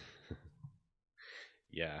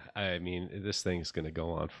 Yeah, I mean, this thing's gonna go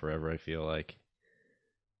on forever. I feel like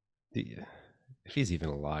if he's even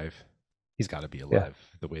alive, he's got to be Yeah, alive.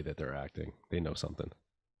 The way that they're acting, they know something.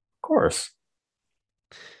 of course.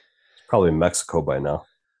 It's probably in Mexico by now.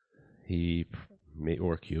 He may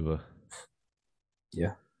or Cuba.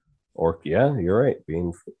 Yeah. Or yeah, you're right.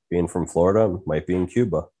 Being from Florida, might be in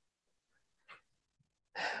Cuba.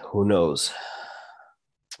 Who knows?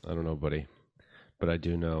 I don't know, buddy, but I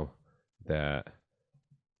do know that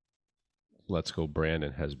 "Let's Go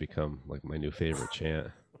Brandon" has become like my new favorite chant.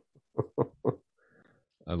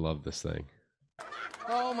 I love this thing.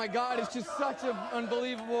 Oh my God, it's just such an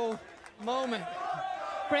unbelievable moment.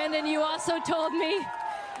 Brandon, you also told me,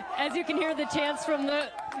 as you can hear the chants from the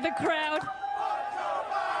crowd,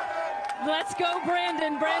 let's go,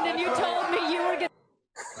 Brandon. Brandon, you told me you were going to.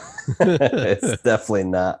 It's definitely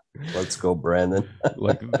not. Let's go, Brandon.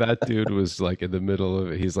 Like that dude was like in the middle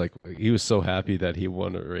of it. He's like, he was so happy that he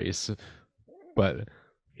won a race, but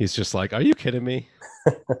he's just like, are you kidding me?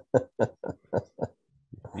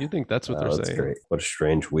 You think that's what they're That's saying? great. What a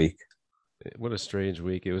strange week. What a strange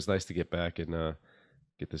week. It was nice to get back and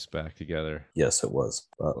get this back together. Yes, it was.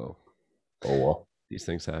 But, Well, oh well. these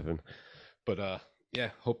things happen. But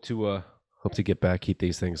yeah, hope to get back, keep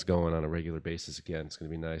these things going on a regular basis again. It's gonna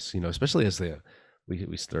be nice, especially as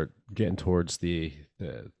we start getting towards the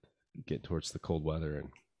cold weather and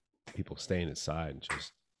people staying inside. And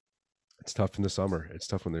just it's tough in the summer. It's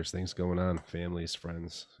tough when there's things going on, families,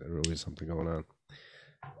 friends. There's always something going on.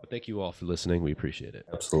 But thank you all for listening. We appreciate it.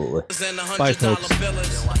 Absolutely. Bye, folks.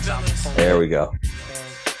 There we go.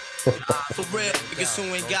 For real, niggas who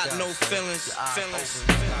ain't got no feelings.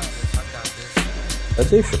 That's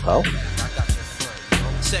Dave Chappelle.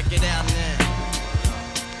 Check it out now.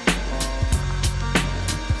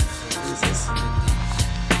 Jesus.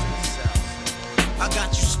 I got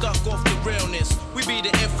you stuck off the realness. We be the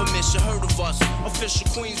infamous, you heard of us. Official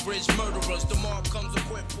Queensbridge murderers. The mob comes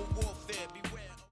equipped for war.